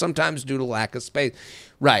nightmare sometimes due to lack of space.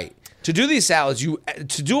 Right. To do these salads,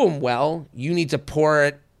 to do them well, you need to pour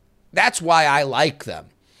it. That's why I like them.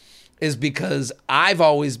 Is because I've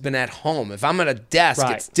always been at home. If I'm at a desk,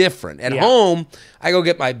 it's different. At home, I go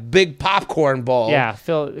get my big popcorn bowl. Yeah,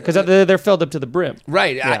 because they're filled up to the brim.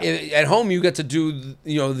 Right. Yeah. At home, you get to do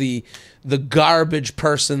the garbage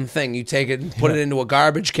person thing. You take it and put it into a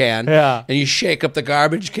garbage can. Yeah. And you shake up the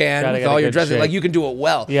garbage can with all your dressing. Like you can do it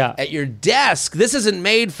well. Yeah. At your desk, this isn't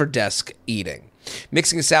made for desk eating.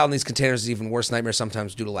 Mixing a salad in these containers is even worse nightmare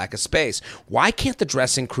sometimes due to lack of space. Why can't the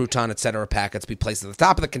dressing, crouton, etc. packets be placed at the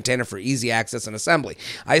top of the container for easy access and assembly?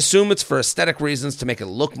 I assume it's for aesthetic reasons to make it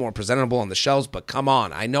look more presentable on the shelves, but come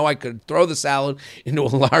on. I know I could throw the salad into a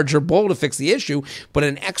larger bowl to fix the issue, but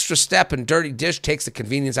an extra step and dirty dish takes the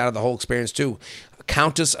convenience out of the whole experience too.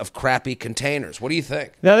 Countess of crappy containers. What do you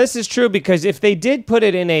think? Now, this is true because if they did put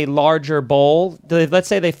it in a larger bowl, let's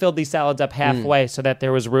say they filled these salads up halfway so that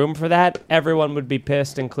there was room for that, everyone would be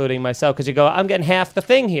pissed, including myself, because you go, I'm getting half the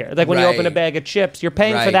thing here. Like when you open a bag of chips, you're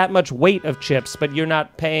paying for that much weight of chips, but you're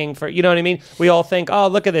not paying for, you know what I mean? We all think, oh,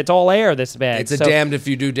 look at it, it's all air, this bag. It's a damned if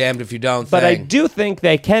you do, damned if you don't But thing. I do think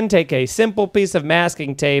they can take a simple piece of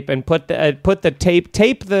masking tape and put the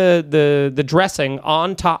tape the dressing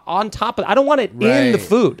on top of. I don't want it in the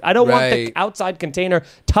food. I don't want the outside container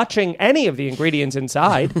touching any of the ingredients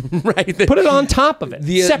inside. Right. Put it on top of it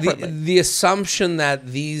separately. The assumption that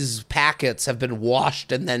these packets have been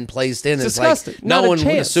washed and then placed in is disgusting. like no one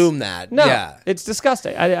would assume that. No, yeah. it's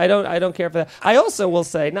disgusting. I don't care for that. I also will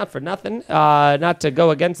say, not for nothing, not to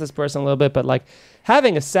go against this person a little bit, but like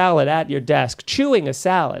having a salad at your desk, chewing a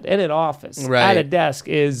salad in an office at a desk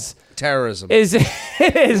is terrorism.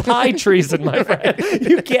 It is high treason, my friend.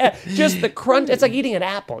 You can't just the crunch. It's like eating an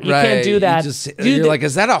apple. You can't do that. You're like,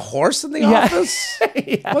 is that a horse in the office?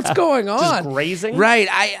 What's going on? Just grazing. Right.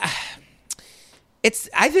 I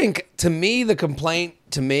think to me the complaint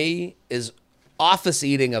to me is office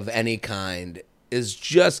eating of any kind is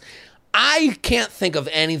just. I can't think of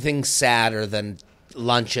anything sadder than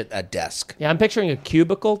lunch at a desk. Yeah, I'm picturing a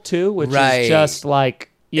cubicle too, which is just like.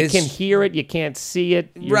 You can hear it, you can't see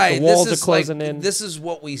it. The walls are closing in. This is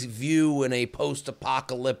what we view in a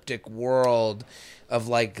post-apocalyptic world of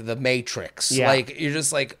like the Matrix. Yeah. Like you're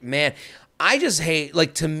just like, man, I just hate.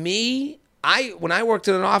 Like to me, when I worked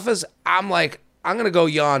in an office, I'm like, I'm gonna go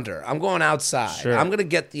yonder. I'm going outside. Sure. I'm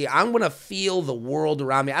gonna feel the world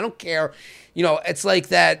around me. I don't care. You know, it's like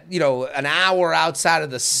that, an hour outside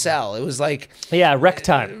of the cell. It was like... Yeah, rec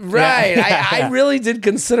time. Right. Yeah. I really did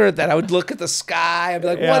consider it that. I would look at the sky. I'd be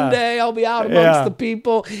like, one day I'll be out amongst the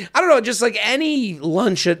people. I don't know, just like any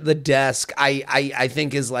lunch at the desk, I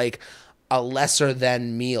think is like a lesser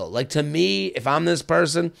than meal. Like to me, if I'm this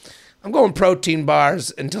person... I'm going protein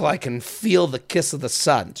bars until I can feel the kiss of the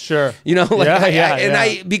sun. Sure.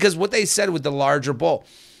 Because what they said with the larger bowl,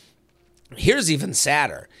 here's even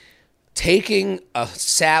sadder. Taking a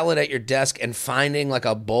salad at your desk and finding like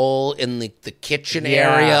a bowl in the kitchen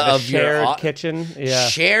area of shared your kitchen. Yeah.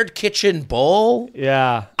 Shared kitchen bowl.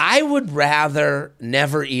 Yeah. I would rather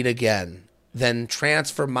never eat again than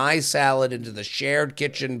transfer my salad into the shared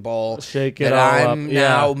kitchen bowl that I'm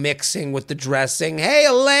now mixing with the dressing. Hey,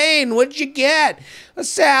 Elaine, what'd you get? A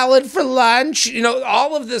salad for lunch?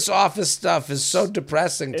 All of this office stuff is so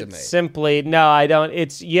depressing to me. Simply, no, I don't.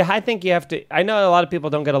 I think you have to. I know a lot of people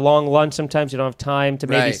don't get a long lunch. Sometimes you don't have time to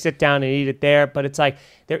maybe sit down and eat it there. But it's like,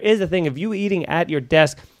 there is a thing of you eating at your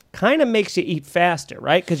desk kind of makes you eat faster,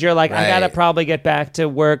 right? Because you're like, I got to probably get back to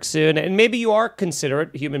work soon. And maybe you are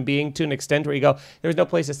considerate human being to an extent where you go, there's no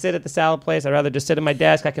place to sit at the salad place. I'd rather just sit at my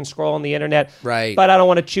desk. I can scroll on the internet. Right. But I don't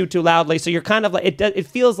want to chew too loudly. So you're kind of like, it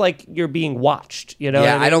feels like you're being watched, Yeah, what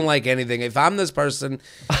I mean? I don't like anything. If I'm this person,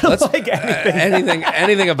 let's like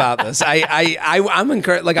anything about this. I'm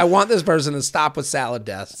encouraged. Like I want this person to stop with salad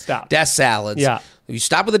desks. Stop. Desk salads. Yeah. If you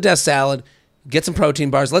stop with a desk salad, get some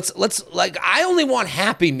protein bars. Let's like I only want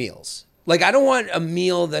happy meals. Like I don't want a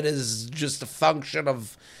meal that is just a function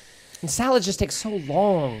of. And salads just take so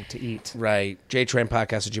long to eat. Right.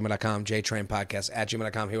 JTrainPodcast@gmail.com.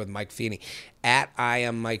 JTrainPodcast@gmail.com. Here with Mike Feeney. I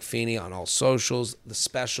am Mike Feeney on all socials. The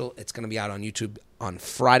special, it's going to be out on YouTube on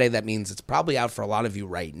Friday. That means it's probably out for a lot of you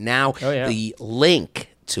right now. Oh, yeah. The link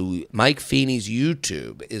to Mike Feeney's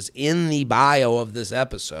YouTube is in the bio of this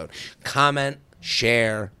episode. Comment,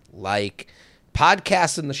 share, like.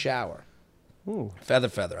 Podcast in the shower. Ooh.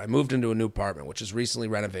 Feather. I moved into a new apartment, which is recently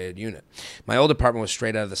renovated unit. My old apartment was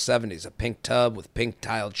straight out of the 70s. A pink tub with pink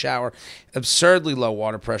tiled shower. Absurdly low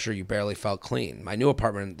water pressure. You barely felt clean. My new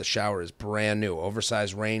apartment, the shower is brand new.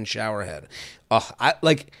 Oversized rain shower head.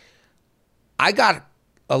 I got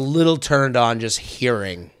a little turned on just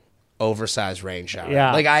hearing oversized rain shower.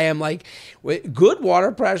 Yeah. Like I am like, good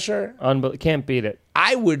water pressure. Can't beat it.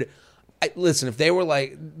 Listen, if they were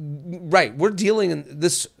like, right, we're dealing in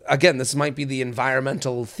this, again, this might be the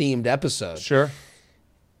environmental themed episode. Sure.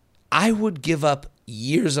 I would give up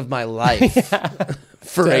years of my life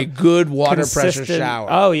for a good water pressure shower.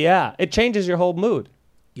 Oh, yeah. It changes your whole mood.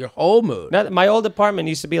 Your whole mood. Now, my old apartment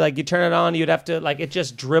used to be like, you turn it on, you'd have to, like, it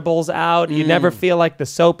just dribbles out. You never feel like the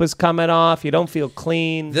soap is coming off. You don't feel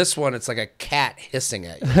clean. This one, it's like a cat hissing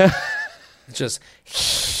at you.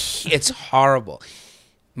 It's horrible.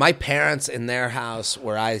 My parents in their house,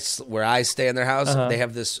 where I stay in their house, they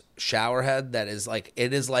have this shower head that is like,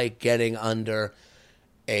 it is like getting under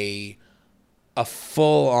a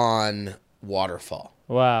full on waterfall.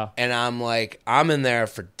 Wow. And I'm in there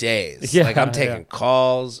for days. Yeah, like I'm taking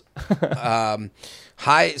calls.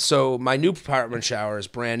 So my new apartment shower is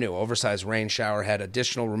brand new. Oversized rain shower head,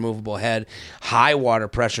 additional removable head, high water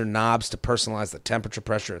pressure knobs to personalize the temperature,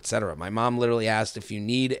 pressure, etc. My mom literally asked if you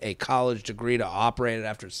need a college degree to operate it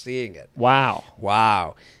after seeing it.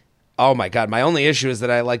 Wow. Oh my God. My only issue is that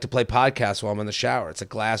I like to play podcasts while I'm in the shower. It's a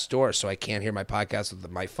glass door, so I can't hear my podcast with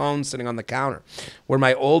my phone sitting on the counter. Where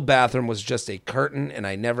my old bathroom was just a curtain and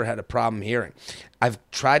I never had a problem hearing. I've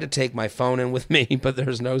tried to take my phone in with me, but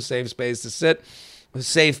there's no safe place to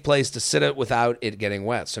sit it without it getting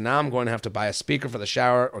wet. So now I'm going to have to buy a speaker for the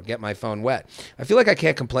shower or get my phone wet. I feel like I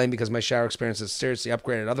can't complain because my shower experience is seriously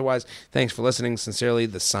upgraded. Otherwise, thanks for listening. Sincerely,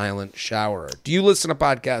 the Silent Showerer. Do you listen to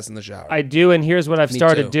podcasts in the shower? I do, and here's what I've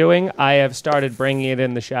started too. doing. I have started bringing it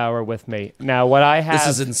in the shower with me. Now, what I have... This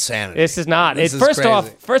is insanity. This is not. This is First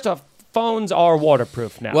crazy. off, phones are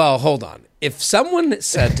waterproof now. Well, hold on. If someone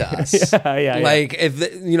said to us, like,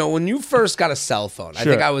 when you first got a cell phone, I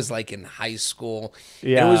think I was like in high school.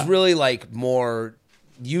 Yeah. It was really like more,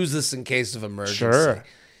 use this in case of emergency. Sure.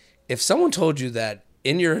 If someone told you that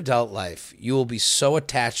in your adult life, you will be so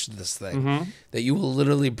attached to this thing that you will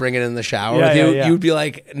literally bring it in the shower with you, you'd be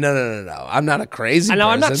like, no. I'm not a crazy person.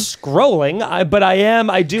 I'm not scrolling, but I am.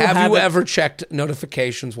 I do have you ever checked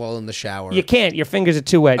notifications while in the shower? You can't. Your fingers are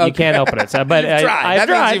too wet. Okay. You can't open it. So, but I've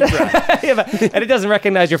tried. Means you've tried. And it doesn't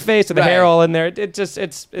recognize your face with the hair all in there. It just,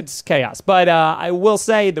 it's chaos. But I will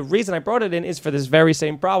say the reason I brought it in is for this very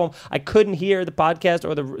same problem. I couldn't hear the podcast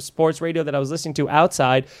or the sports radio that I was listening to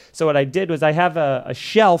outside. So what I did was I have a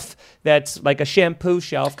shelf that's like a shampoo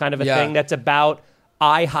shelf kind of a thing that's about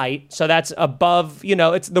eye height. So that's above,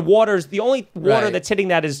 it's the only water that's hitting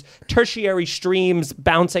that is tertiary streams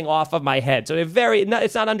bouncing off of my head. So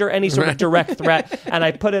it's not under any sort of direct threat. And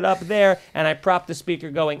I put it up there and I prop the speaker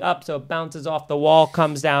going up so it bounces off the wall,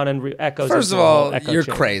 comes down and echoes. First of all, you're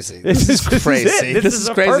crazy. This is crazy. This is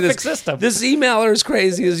a perfect system. This emailer is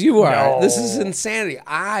crazy as you are. No. This is insanity.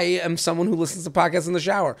 I am someone who listens to podcasts in the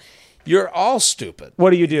shower. You're all stupid. What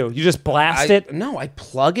do? You just blast it? No, I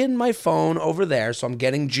plug in my phone over there, so I'm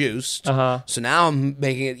getting juiced. So now I'm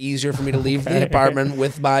making it easier for me to leave the apartment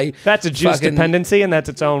with my... That's a juice dependency, and that's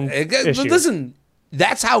its own issue. Listen,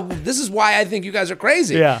 this is why I think you guys are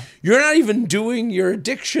crazy. Yeah. You're not even doing your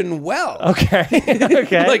addiction well. Okay.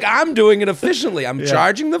 Okay. Like, I'm doing it efficiently. I'm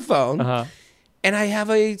charging the phone, and I have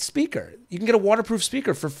a speaker. You can get a waterproof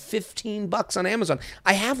speaker for $15 on Amazon.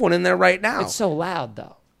 I have one in there right now. It's so loud,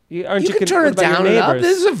 though. You can turn it down and up.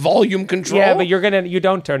 This is a volume control. Yeah, but you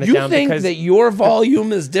don't turn it down. You think that your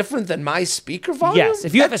volume is different than my speaker volume? Yes.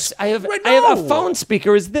 If you I have a phone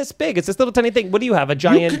speaker is this big. It's this little tiny thing. What do you have? A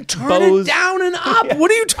giant You can turn Bose? it down and up. Yeah.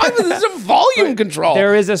 What are you talking about? This is a volume control.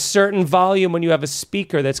 There is a certain volume when you have a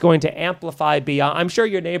speaker that's going to amplify beyond. I'm sure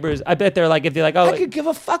your neighbors, I bet they're like, if they're like, I could give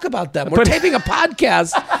a fuck about them. We're taping a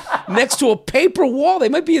podcast next to a paper wall.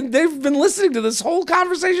 They've been listening to this whole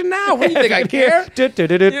conversation now. What do you think I care?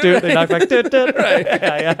 They knock like right.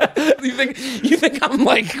 Yeah. You think I'm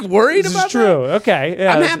like worried about that? This is true. Okay.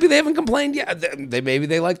 Yeah. I'm happy they haven't complained yet. Maybe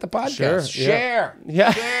they like the podcast. Share.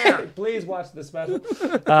 Yeah. Share. Please watch the special.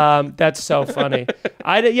 That's so funny.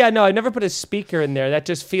 I never put a speaker in there. That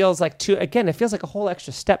just feels like it feels like a whole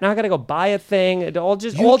extra step. Now I got to go buy a thing. It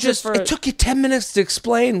took you 10 minutes to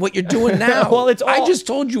explain what you're doing now. Well, I just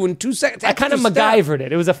told you in 2 seconds. I kind of MacGyvered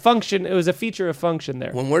it. It was a function. It was a feature of function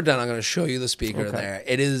there. When we're done, I'm going to show you the speaker there.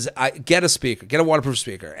 It is, get a speaker, get a waterproof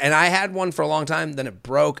speaker. And I had one for a long time, then it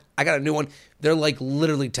broke. I got a new one. They're like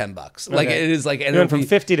literally $10. Like it is like, and it went from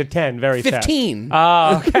 50 to 10 very 15.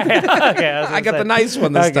 Fast. Oh, okay. I got the nice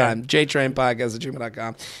one this time.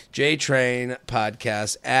 JTrainPodcast@gmail.com.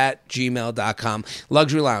 JTrainPodcast@gmail.com.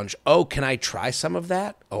 Luxury Lounge. Oh, can I try some of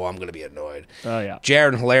that? Oh, I'm going to be annoyed. Oh, yeah.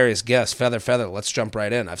 Jared, hilarious guest. Feather. Let's jump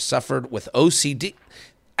right in. I've suffered with OCD.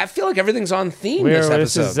 I feel like everything's on theme this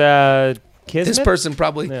episode. This is Kismet? This person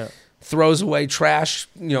probably throws away trash,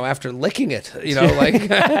 after licking it. Like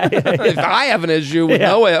if I have an issue with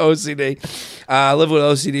no OCD, I live with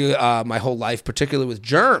OCD my whole life, particularly with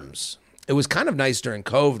germs. It was kind of nice during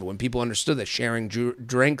COVID when people understood that sharing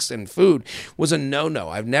drinks and food was a no-no.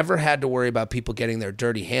 I've never had to worry about people getting their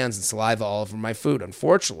dirty hands and saliva all over my food.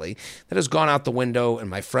 Unfortunately, that has gone out the window, and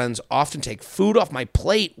my friends often take food off my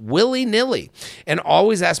plate willy-nilly and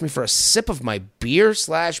always ask me for a sip of my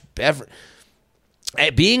beer/beverage.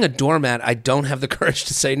 Being a doormat, I don't have the courage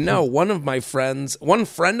to say no. One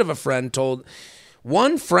friend of a friend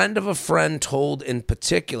told in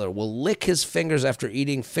particular will lick his fingers after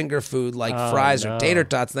eating finger food like fries or tater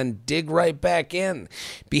tots, then dig right back in.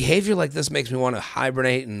 Behavior like this makes me want to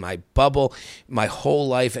hibernate in my bubble my whole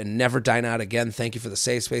life and never dine out again. Thank you for the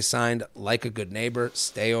safe space. Signed, like a good neighbor,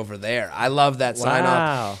 stay over there. I love that sign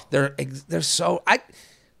off. They're so...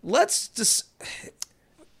 Let's just...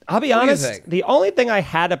 I'll be honest, the only thing I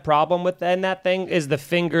had a problem with in that thing is the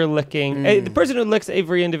finger licking. The person who licks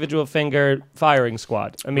every individual finger, firing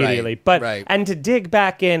squad immediately. And to dig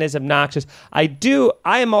back in is obnoxious. I'd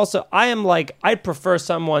prefer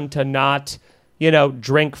someone to not,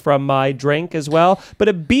 drink from my drink as well. But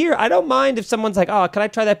a beer, I don't mind if someone's like, oh, can I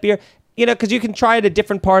try that beer? Because you can try it a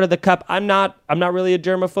different part of the cup. I'm not really a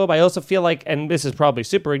germaphobe. I also feel like, and this is probably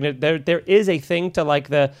super ignorant, there is a thing to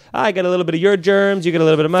like I get a little bit of your germs, you get a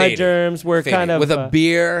little bit of my germs. We're kind of with a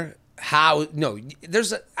beer. I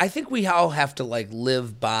think we all have to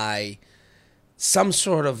live by some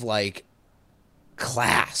sort of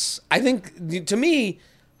class. I think to me,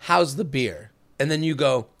 how's the beer? And then you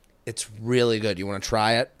go, it's really good. You want to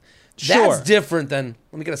try it? Sure. That's different than,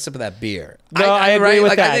 let me get a sip of that beer. No, I agree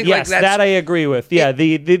with that. Yes, that I agree with. Yeah,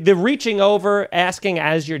 the reaching over, asking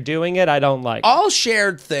as you're doing it, I don't like. All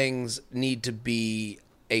shared things need to be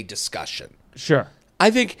a discussion. Sure. I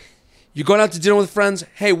think you're going out to dinner with friends.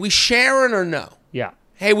 Hey, we sharing or no? Yeah.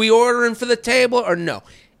 Hey, we ordering for the table or no?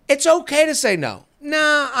 It's okay to say no.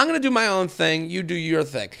 Nah, I'm going to do my own thing. You do your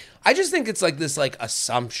thing. I just think it's this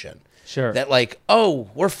assumption. Sure. That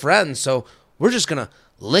we're friends, so we're just going to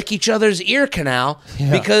lick each other's ear canal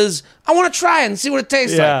because I want to try it and see what it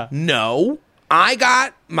tastes like. No, I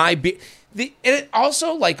got my beer. And it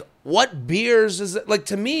also, what beers is it?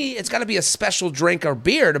 To me, it's got to be a special drink or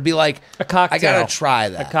beer to be a cocktail. I got to try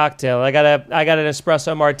that. A cocktail. I got an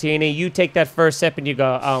espresso martini. You take that first sip and you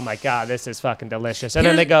go, oh my God, this is fucking delicious. And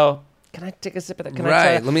then they go, can I take a sip of that? Can I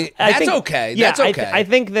try that? That's okay. Yeah, that's okay. I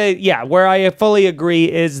think where I fully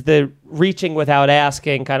agree is the reaching without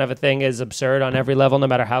asking kind of a thing is absurd on every level, no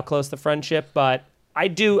matter how close the friendship. But I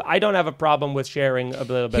don't have a problem with sharing a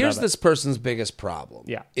little bit. Here's this person's biggest problem.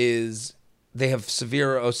 Yeah, is they have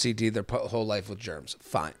severe OCD their whole life with germs.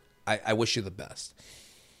 Fine, I wish you the best.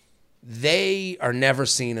 They are never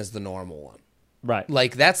seen as the normal one.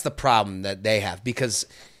 Right. That's the problem that they have, because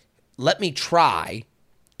let me try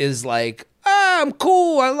is I'm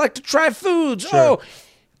cool. I like to try foods. Sure. Oh,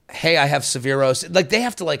 hey, I have severe OCD. They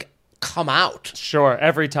have to come out. Sure,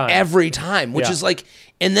 every time. Which is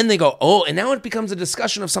and then they go, oh, and now it becomes a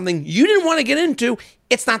discussion of something you didn't want to get into.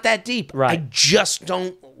 It's not that deep. Right. I just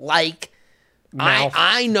don't like.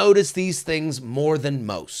 I notice these things more than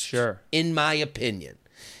most. Sure. In my opinion.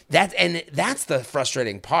 That's the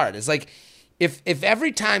frustrating part. It's if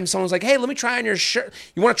every time someone's like, hey, let me try on your shirt.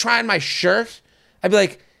 You want to try on my shirt? I'd be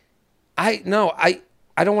like, I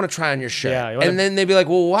don't want to try on your shirt. Yeah, and then they'd be like,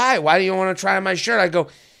 well, why? Why do you want to try on my shirt? I go,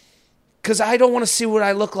 because I don't want to see what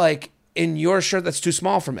I look like in your shirt that's too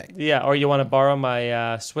small for me. Yeah, or you want to borrow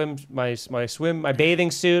my my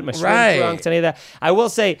bathing suit, my swim trunks, any of that. I will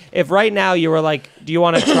say, if right now you were like, do you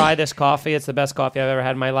want to try this coffee? It's the best coffee I've ever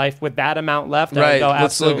had in my life. With that amount left, I would go,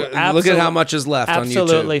 look at how much is left on YouTube.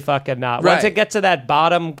 Absolutely fucking not. Once it gets to that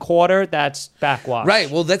bottom quarter, that's backwash.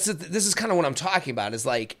 Right, well, this is kind of what I'm talking about, is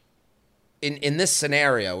in this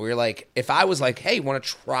scenario where you're if I was like, hey, you want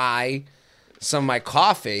to try some of my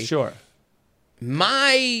coffee? Sure.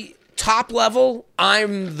 My top level,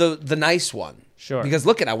 I'm the nice one. Sure. Because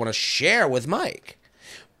look I want to share with Mike.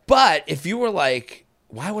 But if you were like,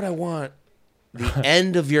 why would I want the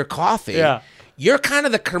end of your coffee? Yeah. You're kind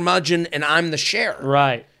of the curmudgeon and I'm the sharer.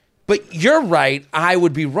 Right. But you're right, I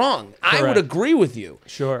would be wrong. Correct. I would agree with you.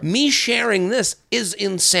 Sure. Me sharing this is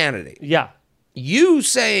insanity. Yeah. You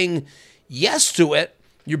saying yes to it,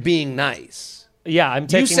 you're being nice. Yeah, I'm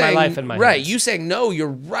taking my life in my hands. Right, you saying, no, you're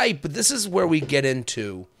right, but this is where we get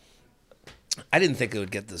into, I didn't think it would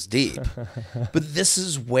get this deep, but this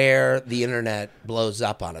is where the internet blows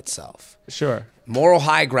up on itself. Sure. Moral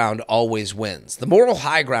high ground always wins. The moral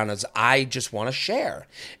high ground is, I just want to share.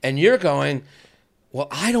 And you're going, well,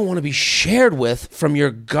 I don't want to be shared with from your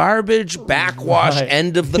garbage backwash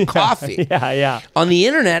end of the coffee. Yeah. On the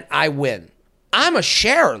internet, I win. I'm a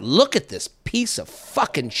sharer. Look at this piece of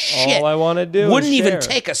fucking shit. All I want to do Wouldn't is even share.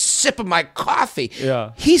 take a sip of my coffee.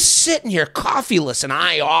 Yeah. He's sitting here coffeeless and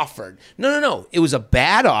I offered. No. It was a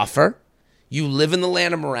bad offer. You live in the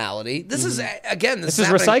land of morality. This is, again, this is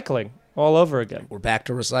recycling all over again. We're back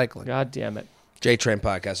to recycling. God damn it. JTrain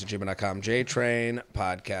Podcast at gmail.com. JTrain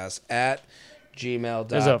Podcast at gmail.com.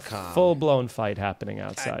 There's a full-blown fight happening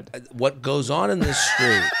outside. What goes on in this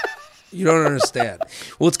street, you don't understand.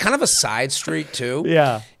 Well, it's kind of a side street, too.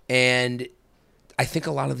 Yeah. And I think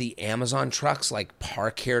a lot of the Amazon trucks like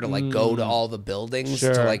park here to like go to all the buildings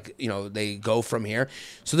to like, they go from here.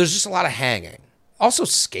 So there's just a lot of hanging. Also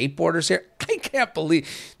skateboarders here. I can't believe,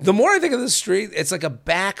 the more I think of this street, it's like a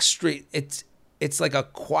back street. It's like a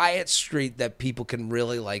quiet street that people can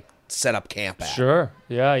really like set up camp at. Sure.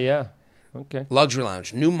 Yeah. Okay. Luxury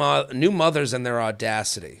Lounge. New mothers and their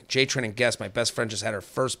audacity. J-Train and Guest, my best friend, just had her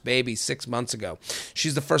first baby 6 months ago.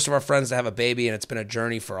 She's the first of our friends to have a baby, and it's been a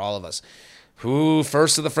journey for all of us. Who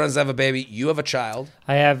first of the friends to have a baby? You have a child.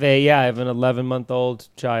 I have an 11-month-old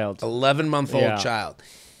child. 11-month-old child.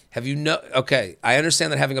 Okay, I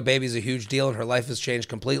understand that having a baby is a huge deal and her life has changed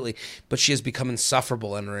completely, but she has become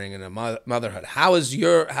insufferable entering into motherhood.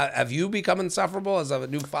 Have you become insufferable as a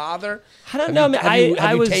new father? I don't know.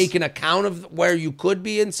 Have you taken account of where you could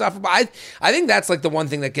be insufferable? I think that's like the one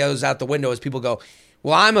thing that goes out the window is people go,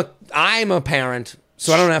 well, I'm a parent,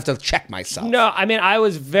 so I don't have to check myself. No, I mean, I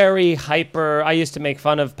was very hyper. I used to make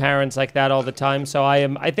fun of parents like that all the time. So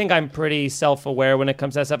I think I'm pretty self-aware when it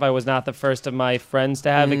comes to that stuff. I was not the first of my friends to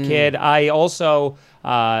have a kid. I also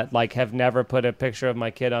have never put a picture of my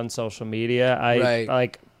kid on social media. I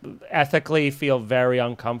ethically feel very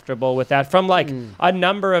uncomfortable with that from a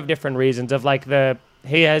number of different reasons of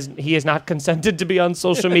he has not consented to be on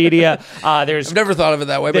social media. I've never thought of it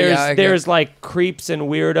that way. There's creeps and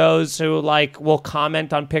weirdos who will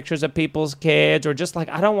comment on pictures of people's kids or just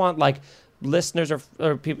I don't want listeners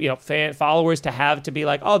or people, followers to have to be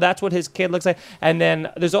oh, that's what his kid looks like. And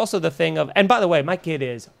then there's also the thing of, and by the way, my kid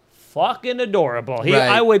is fucking adorable.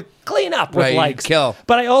 I would clean up with likes. Kill.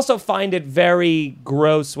 But I also find it very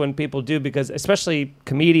gross when people do, because especially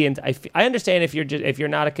comedians, I understand if you're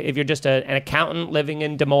just an accountant living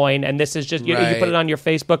in Des Moines and this is just you put it on your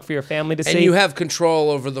Facebook for your family to see. And you have control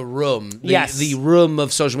over the room. The room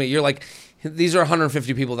of social media. You're these are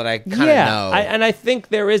 150 people that I kind of know. And I think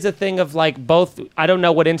there is a thing of both. I don't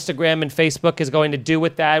know what Instagram and Facebook is going to do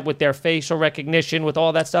with that, with their facial recognition, with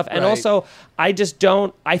all that stuff. And also, I just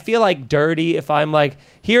don't. I feel dirty if I'm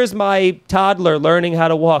here's my toddler learning how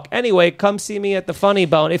to walk. Anyway, come see me at the Funny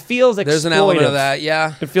Bone. It feels exploitive. There's an element of that,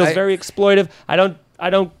 yeah. It feels very exploitive. I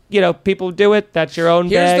don't. People do it. That's your own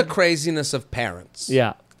bag. Here's the craziness of parents.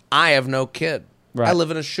 Yeah. I have no kid. Right. I live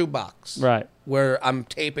in a shoebox. Right. Where I'm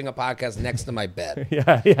taping a podcast next to my bed.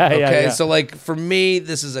 Okay, so for me,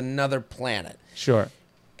 this is another planet. Sure.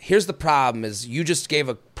 Here's the problem: is you just gave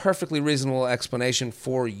a perfectly reasonable explanation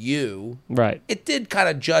for you. Right. It did kind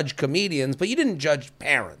of judge comedians, but you didn't judge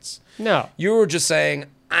parents. No. You were just saying,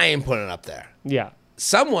 I ain't putting it up there. Yeah.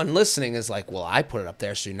 Someone listening is well, I put it up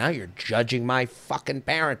there, so now you're judging my fucking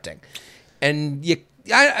parenting, and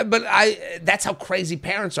that's how crazy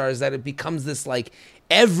parents are. Is that it becomes this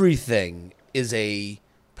everything is a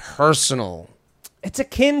personal. It's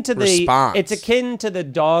akin to response. It's akin to the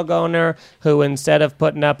dog owner who, instead of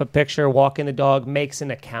putting up a picture walking the dog, makes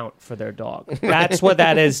an account for their dog. That's what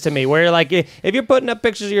that is to me. Where you're if you're putting up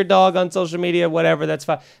pictures of your dog on social media, whatever, that's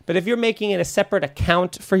fine. But if you're making it a separate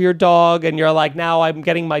account for your dog, and you're now I'm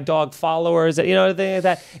getting my dog followers, thing like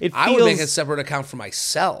that. I would make a separate account for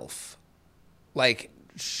myself.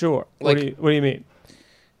 Sure. What do you mean?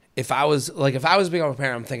 If I was becoming a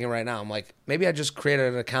parent, I'm thinking right now, I'm maybe I just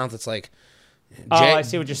created an account that's I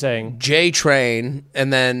see what you're saying. J-Train,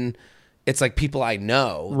 and then it's people I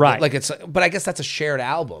know. Right. But I guess that's a shared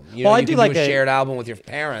album. I do a shared album with your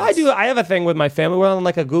parents. I have a thing with my family. We're on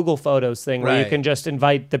a Google Photos thing where you can just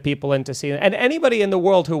invite the people in to see it. And anybody in the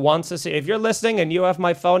world who wants to see, if you're listening and you have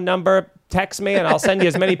my phone number, text me and I'll send you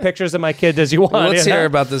as many pictures of my kids as you want. Let's hear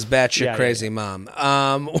about this batshit crazy mom.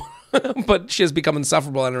 But she has become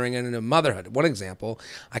insufferable entering into motherhood. One example,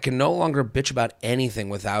 I can no longer bitch about anything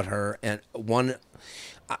without her. And one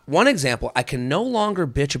example, I can no longer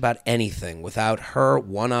bitch about anything without her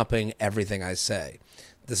one-upping everything I say.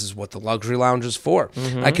 This is what the Luxury Lounge is for.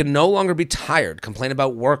 Mm-hmm. I can no longer be tired, complain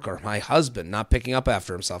about work or my husband not picking up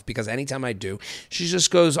after himself, because anytime I do, she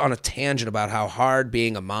just goes on a tangent about how hard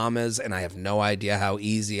being a mom is, and I have no idea how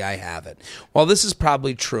easy I have it. While this is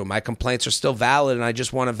probably true, my complaints are still valid, and I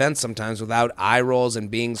just want to vent sometimes without eye rolls and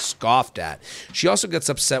being scoffed at. She also gets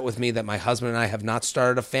upset with me that my husband and I have not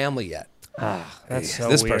started a family yet. That's so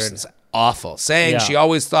this weird. Person's awful, saying she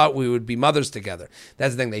always thought we would be mothers together.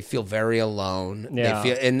 That's the thing. They feel very alone. Yeah.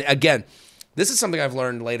 And again, this is something I've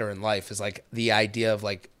learned later in life, is the idea of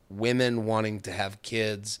women wanting to have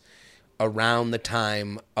kids around the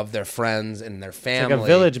time of their friends and their family. It's a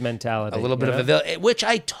village mentality. A little bit of a village, which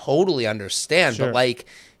I totally understand, but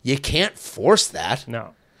you can't force that.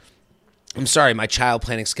 No. I'm sorry, my child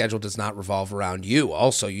planning schedule does not revolve around you.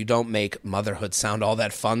 Also, you don't make motherhood sound all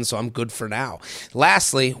that fun, so I'm good for now.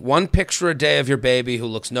 Lastly, one picture a day of your baby who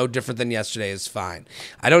looks no different than yesterday is fine.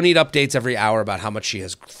 I don't need updates every hour about how much she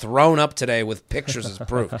has thrown up today with pictures as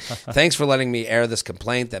proof. Thanks for letting me air this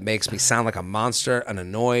complaint that makes me sound like a monster, an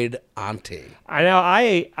annoyed auntie. I know.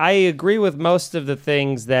 I agree with most of the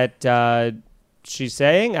things that she's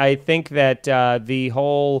saying. I think that the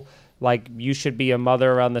whole... like, you should be a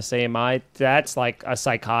mother around the same age. That's like a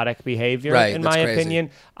psychotic behavior, in my opinion.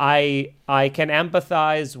 I can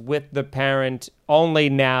empathize with the parent only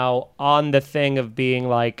now on the thing of being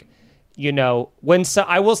like, you know,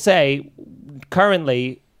 I will say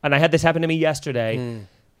currently, and I had this happen to me yesterday,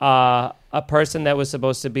 a person that was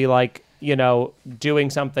supposed to be like, you know,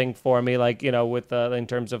 doing something for me, like, you know, with in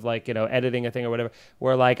terms of like, you know, editing a thing or whatever,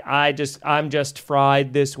 where like I'm just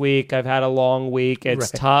fried this week. I've had a long week.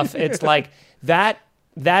 It's tough. It's like that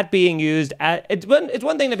being used it's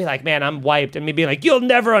one thing to be like, man, I'm wiped, and me being like, you'll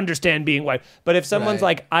never understand being wiped. But if someone's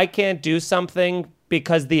like, I can't do something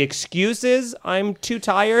because the excuse is I'm too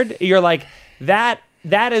tired, you're like, that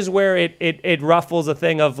is where it ruffles a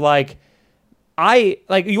thing of like,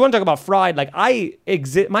 you want to talk about fried, like my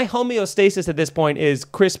homeostasis at this point is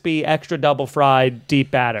crispy, extra double fried, deep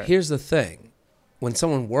batter. Here's the thing. When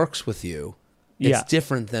someone works with you, it's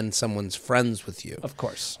different than someone's friends with you. Of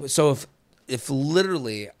course. So if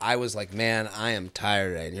literally I was like, man, I am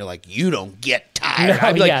tired today, and you're like, you don't get tired. No,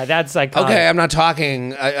 I'd be like, yeah, that's like, okay, I'm not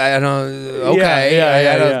talking. I don't, okay, I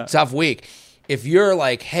had a tough week. If you're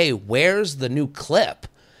like, hey, where's the new clip?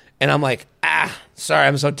 And I'm like, sorry,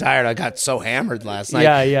 I'm so tired. I got so hammered last night.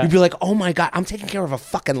 Yeah. You'd be like, oh my God, I'm taking care of a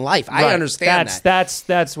fucking life. Right. I understand that.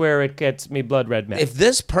 That's where it gets me blood red, man. If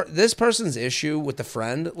this person's issue with the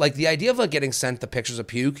friend, like the idea of like getting sent the pictures of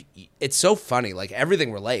puke, it's so funny. Like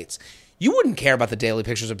everything relates. You wouldn't care about the daily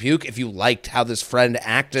pictures of puke if you liked how this friend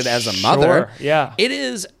acted as a mother. Yeah. It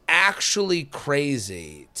is actually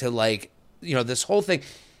crazy to like, you know, this whole thing.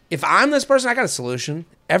 If I'm this person, I got a solution.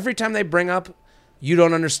 Every time they bring up, you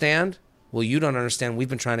don't understand. Well, you don't understand. We've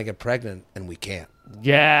been trying to get pregnant and we can't.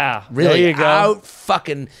 Yeah, really. There you go. Out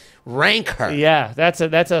fucking rank her. Yeah, that's the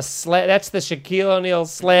Shaquille O'Neal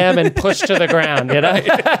slam and push to the ground. You know,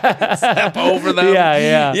 step over them.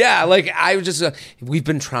 Yeah. Like I was just, we've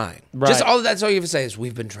been trying. Right. Just that's all you have to say is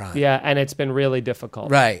we've been trying. Yeah, and it's been really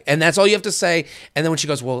difficult. Right, and that's all you have to say. And then when she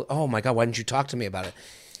goes, well, oh my God, why didn't you talk to me about it?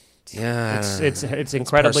 Yeah, it's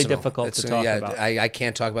incredibly difficult to talk about. I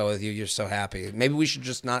can't talk about it with you. You're so happy. Maybe we should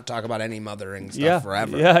just not talk about any mothering stuff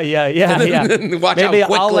forever. Yeah. Watch Maybe how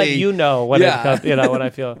quickly. I'll let you know when it comes, when I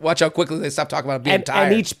feel. Watch how quickly they stop talking about being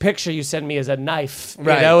tired. And each picture you send me is a knife.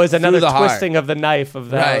 Right. You know, is another twisting heart. of the knife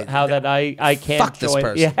of that. Right. How that I can't fuck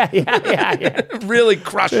join. This person. Yeah. Really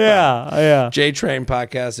crush them. Yeah.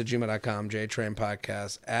 JTrainPodcast@gmail.com.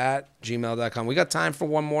 JTrainPodcast@gmail.com. We got time for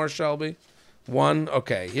one more, Shelby. One,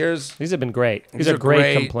 okay, these have been great. These are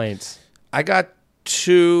great complaints. I got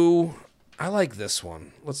two. I like this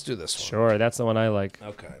one. Let's do this one. Sure, that's the one I like.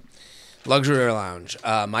 Okay. Luxury Lounge.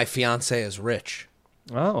 My fiance is rich.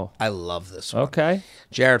 Oh. I love this one. Okay.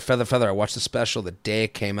 Jared, Feather, I watched the special the day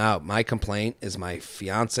it came out. My complaint is my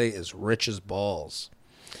fiance is rich as balls.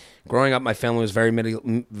 Growing up, my family was very middle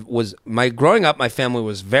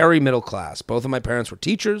class. Both of my parents were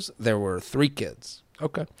teachers. There were 3 kids.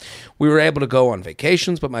 Okay. We were able to go on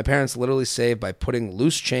vacations, but my parents literally saved by putting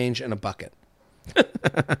loose change in a bucket.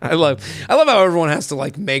 I love how everyone has to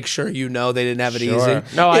like make sure they didn't have it easy.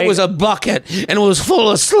 No, it was a bucket and it was full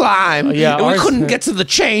of slime. And we couldn't get to the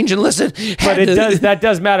change unless it. That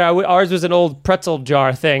does matter. Ours was an old pretzel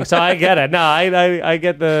jar thing, so I get it. No, I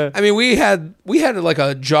get the. I mean, we had like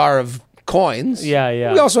a jar of coins.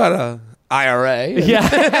 Yeah. We also had a IRA.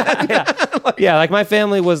 Yeah, like my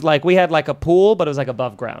family was like, we had like a pool, but it was like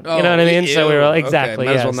above ground. You know what I mean? So we were like, exactly.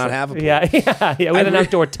 Might as well not have a pool. Yeah. We had an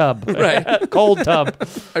outdoor tub. Right. Cold tub.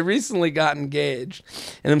 I recently got engaged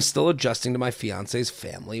and I'm still adjusting to my fiance's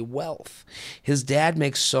family wealth. His dad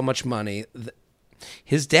makes so much money.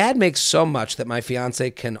 His dad makes so much that my fiance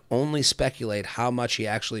can only speculate how much he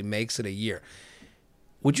actually makes in a year.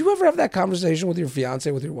 Would you ever have that conversation with your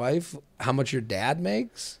fiance, with your wife? How much your dad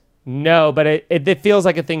makes? No, but it feels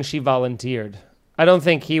like a thing she volunteered. I don't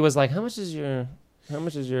think he was like, how much is your?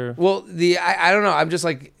 Well, I don't know. I'm just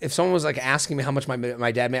like, if someone was like asking me how much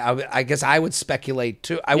my dad made, I guess I would speculate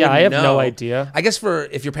too. I have know. no idea. I guess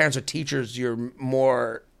if your parents are teachers, you're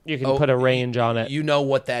more. You can put a range on it. You know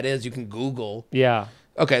what that is. You can Google. Yeah.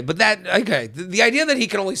 Okay, but the idea that he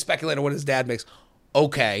can only speculate on what his dad makes.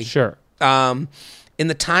 Okay. Sure. In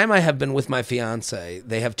the time I have been with my fiance,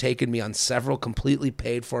 they have taken me on several completely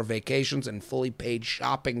paid for vacations and fully paid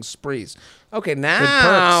shopping sprees. Okay,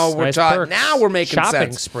 now we're talking. Now we're making sense.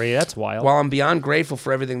 Shopping spree, that's wild. While I'm beyond grateful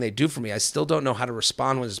for everything they do for me, I still don't know how to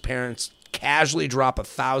respond when his parents casually drop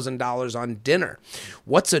 $1,000 on dinner.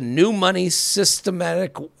 What's a new money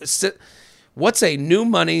systemic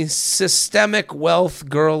wealth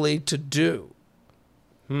girly to do?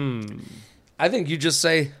 I think you just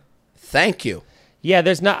say thank you. Yeah,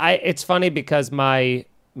 there's not. It's funny because my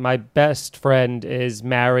best friend is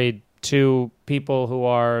married to people who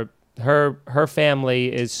are her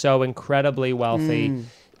family is so incredibly wealthy.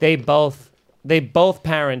 They both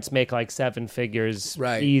parents make like 7 figures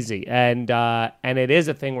easy, and it is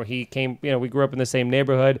a thing where he came. We grew up in the same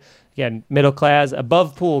neighborhood. Again, middle class,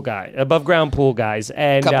 above ground pool guys,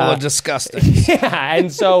 and couple of disgusting. Yeah, and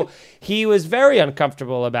so he was very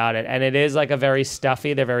uncomfortable about it, and it is like a very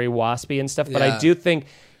stuffy. They're very waspy and stuff. But I do think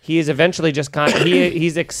he is eventually just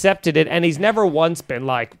he's accepted it, and he's never once been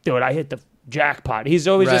like, dude, I hit the jackpot. He's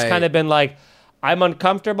always just kind of been like, I'm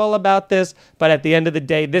uncomfortable about this, but at the end of the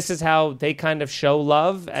day, this is how they kind of show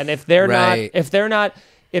love. And if they're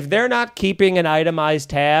not keeping an itemized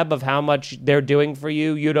tab of how much they're doing for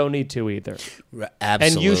you, you don't need to either. Absolutely.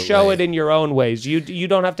 And you show it in your own ways. You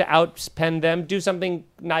don't have to outspend them. Do something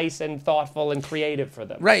nice and thoughtful and creative for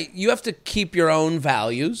them. Right. You have to keep your own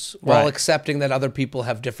values while accepting that other people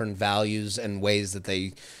have different values and ways that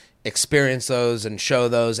they experience those and show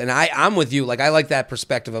those. And I'm with you. Like, I like that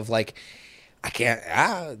perspective of like, I can't,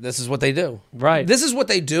 this is what they do. Right. This is what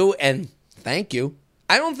they do, and thank you.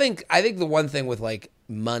 I think the one thing with like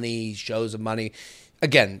money, shows of money,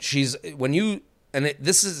 again, this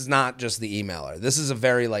is not just the emailer. This is a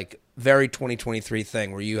very 2023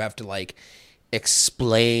 thing where you have to like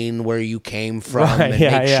explain where you came from and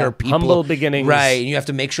make sure people, humble beginnings. Right. And you have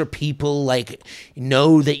to make sure people like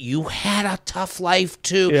know that you had a tough life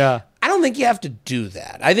too. Yeah. I don't think you have to do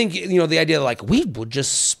that. I think, the idea like we would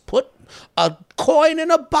just put a coin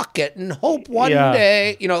in a bucket and hope one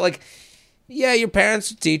day, your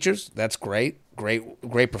parents are teachers. That's great.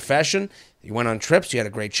 Great profession. You went on trips. You had a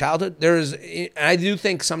great childhood. I do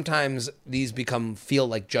think sometimes these feel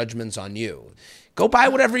like judgments on you. Go buy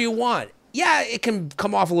whatever you want. Yeah, it can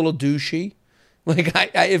come off a little douchey. Like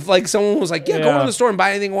if like someone was like, go to the store and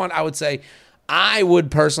buy anything you want, I would say, I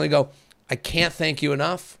would personally go, I can't thank you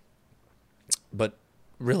enough, but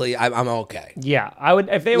really, I'm okay. Yeah, I would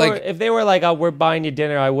if they were like, oh, we're buying you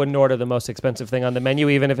dinner, I wouldn't order the most expensive thing on the menu,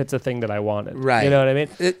 even if it's a thing that I wanted. Right. You know what I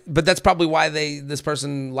mean? But that's probably why this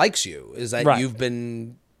person likes you, is that you've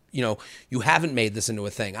been, you haven't made this into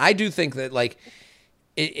a thing. I do think that like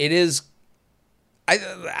it is.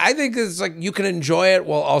 I think it's like you can enjoy it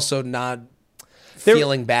while also not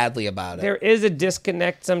feeling badly about it. There is a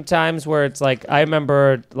disconnect sometimes where it's like, I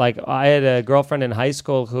remember like I had a girlfriend in high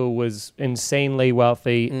school who was insanely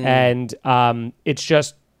wealthy, and it's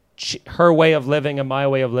just her way of living and my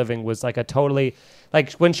way of living was like a totally,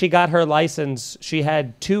 like when she got her license, she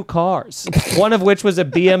had 2 cars, one of which was a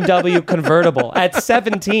BMW convertible at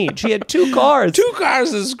 17. She had 2 cars. 2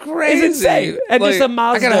 cars is crazy. It's insane. And just a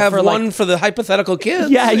Mazda. I gotta have one for the hypothetical kids.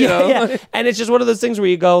 Yeah. And it's just one of those things where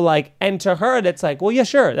you go like, and to her, it's like, well, yeah,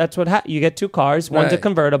 sure. That's what you get 2 cars. One's a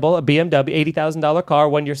convertible, a BMW, $80,000 car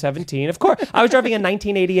when you're 17. Of course. I was driving a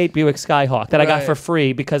 1988 Buick Skyhawk that I got for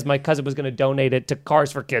free because my cousin was going to donate it to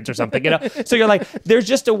Cars for Kids or something, So you're like, there's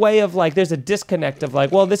just a way of like, there's a disconnect of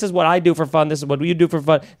like, well, this is what I do for fun. This is what you do for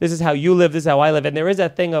fun. This is how you live. This is how I live. And there is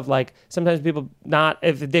that thing of like, sometimes people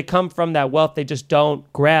if they come from that wealth, they just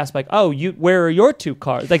don't grasp like, oh, where are your 2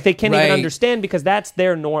 cars? Like they can't even understand because that's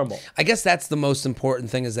their normal. I guess that's the most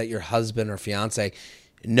important thing, is that your husband or fiance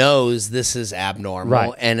knows this is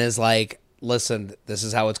abnormal and is like, listen, this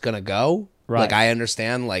is how it's going to go. Right. Like, I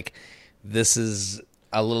understand, like, this is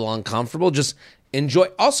a little uncomfortable. Just enjoy.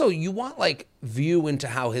 Also, you want like view into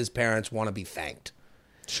how his parents want to be thanked.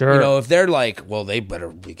 Sure. If they're like, well, they better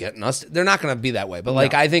be getting us, they're not going to be that way. But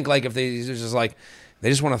like, I think like if they're just like, they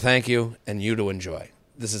just want to thank you and you to enjoy.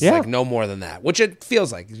 This is like no more than that, which it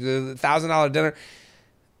feels like. $1,000 dinner.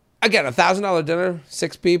 Again, $1,000 dinner,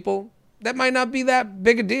 6 people, that might not be that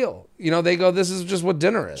big a deal. They go, this is just what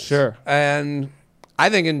dinner is. Sure. And I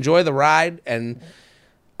think enjoy the ride and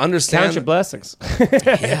understand. Count your blessings.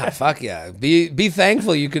 Yeah, fuck yeah. Be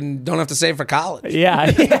thankful you don't have to save for college. Yeah,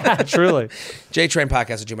 truly.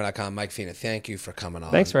 JTrainPodcast@gmail.com. Mike Feeney, thank you for coming on.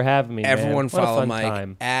 Thanks for having me, Everyone man. follow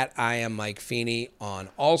Mike at I am Mike Feeney on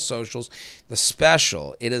all socials. The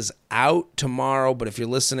special, it is out tomorrow, but if you're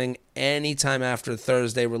listening anytime after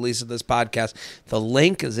Thursday release of this podcast. The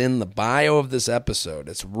link is in the bio of this episode.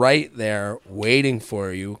 It's right there waiting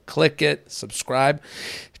for you. Click it, subscribe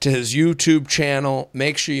to his YouTube channel.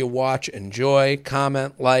 Make sure you watch, enjoy,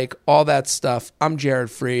 comment, like, all that stuff. I'm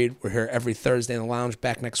Jared Freed. We're here every Thursday in the lounge.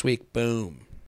 Back next week. Boom.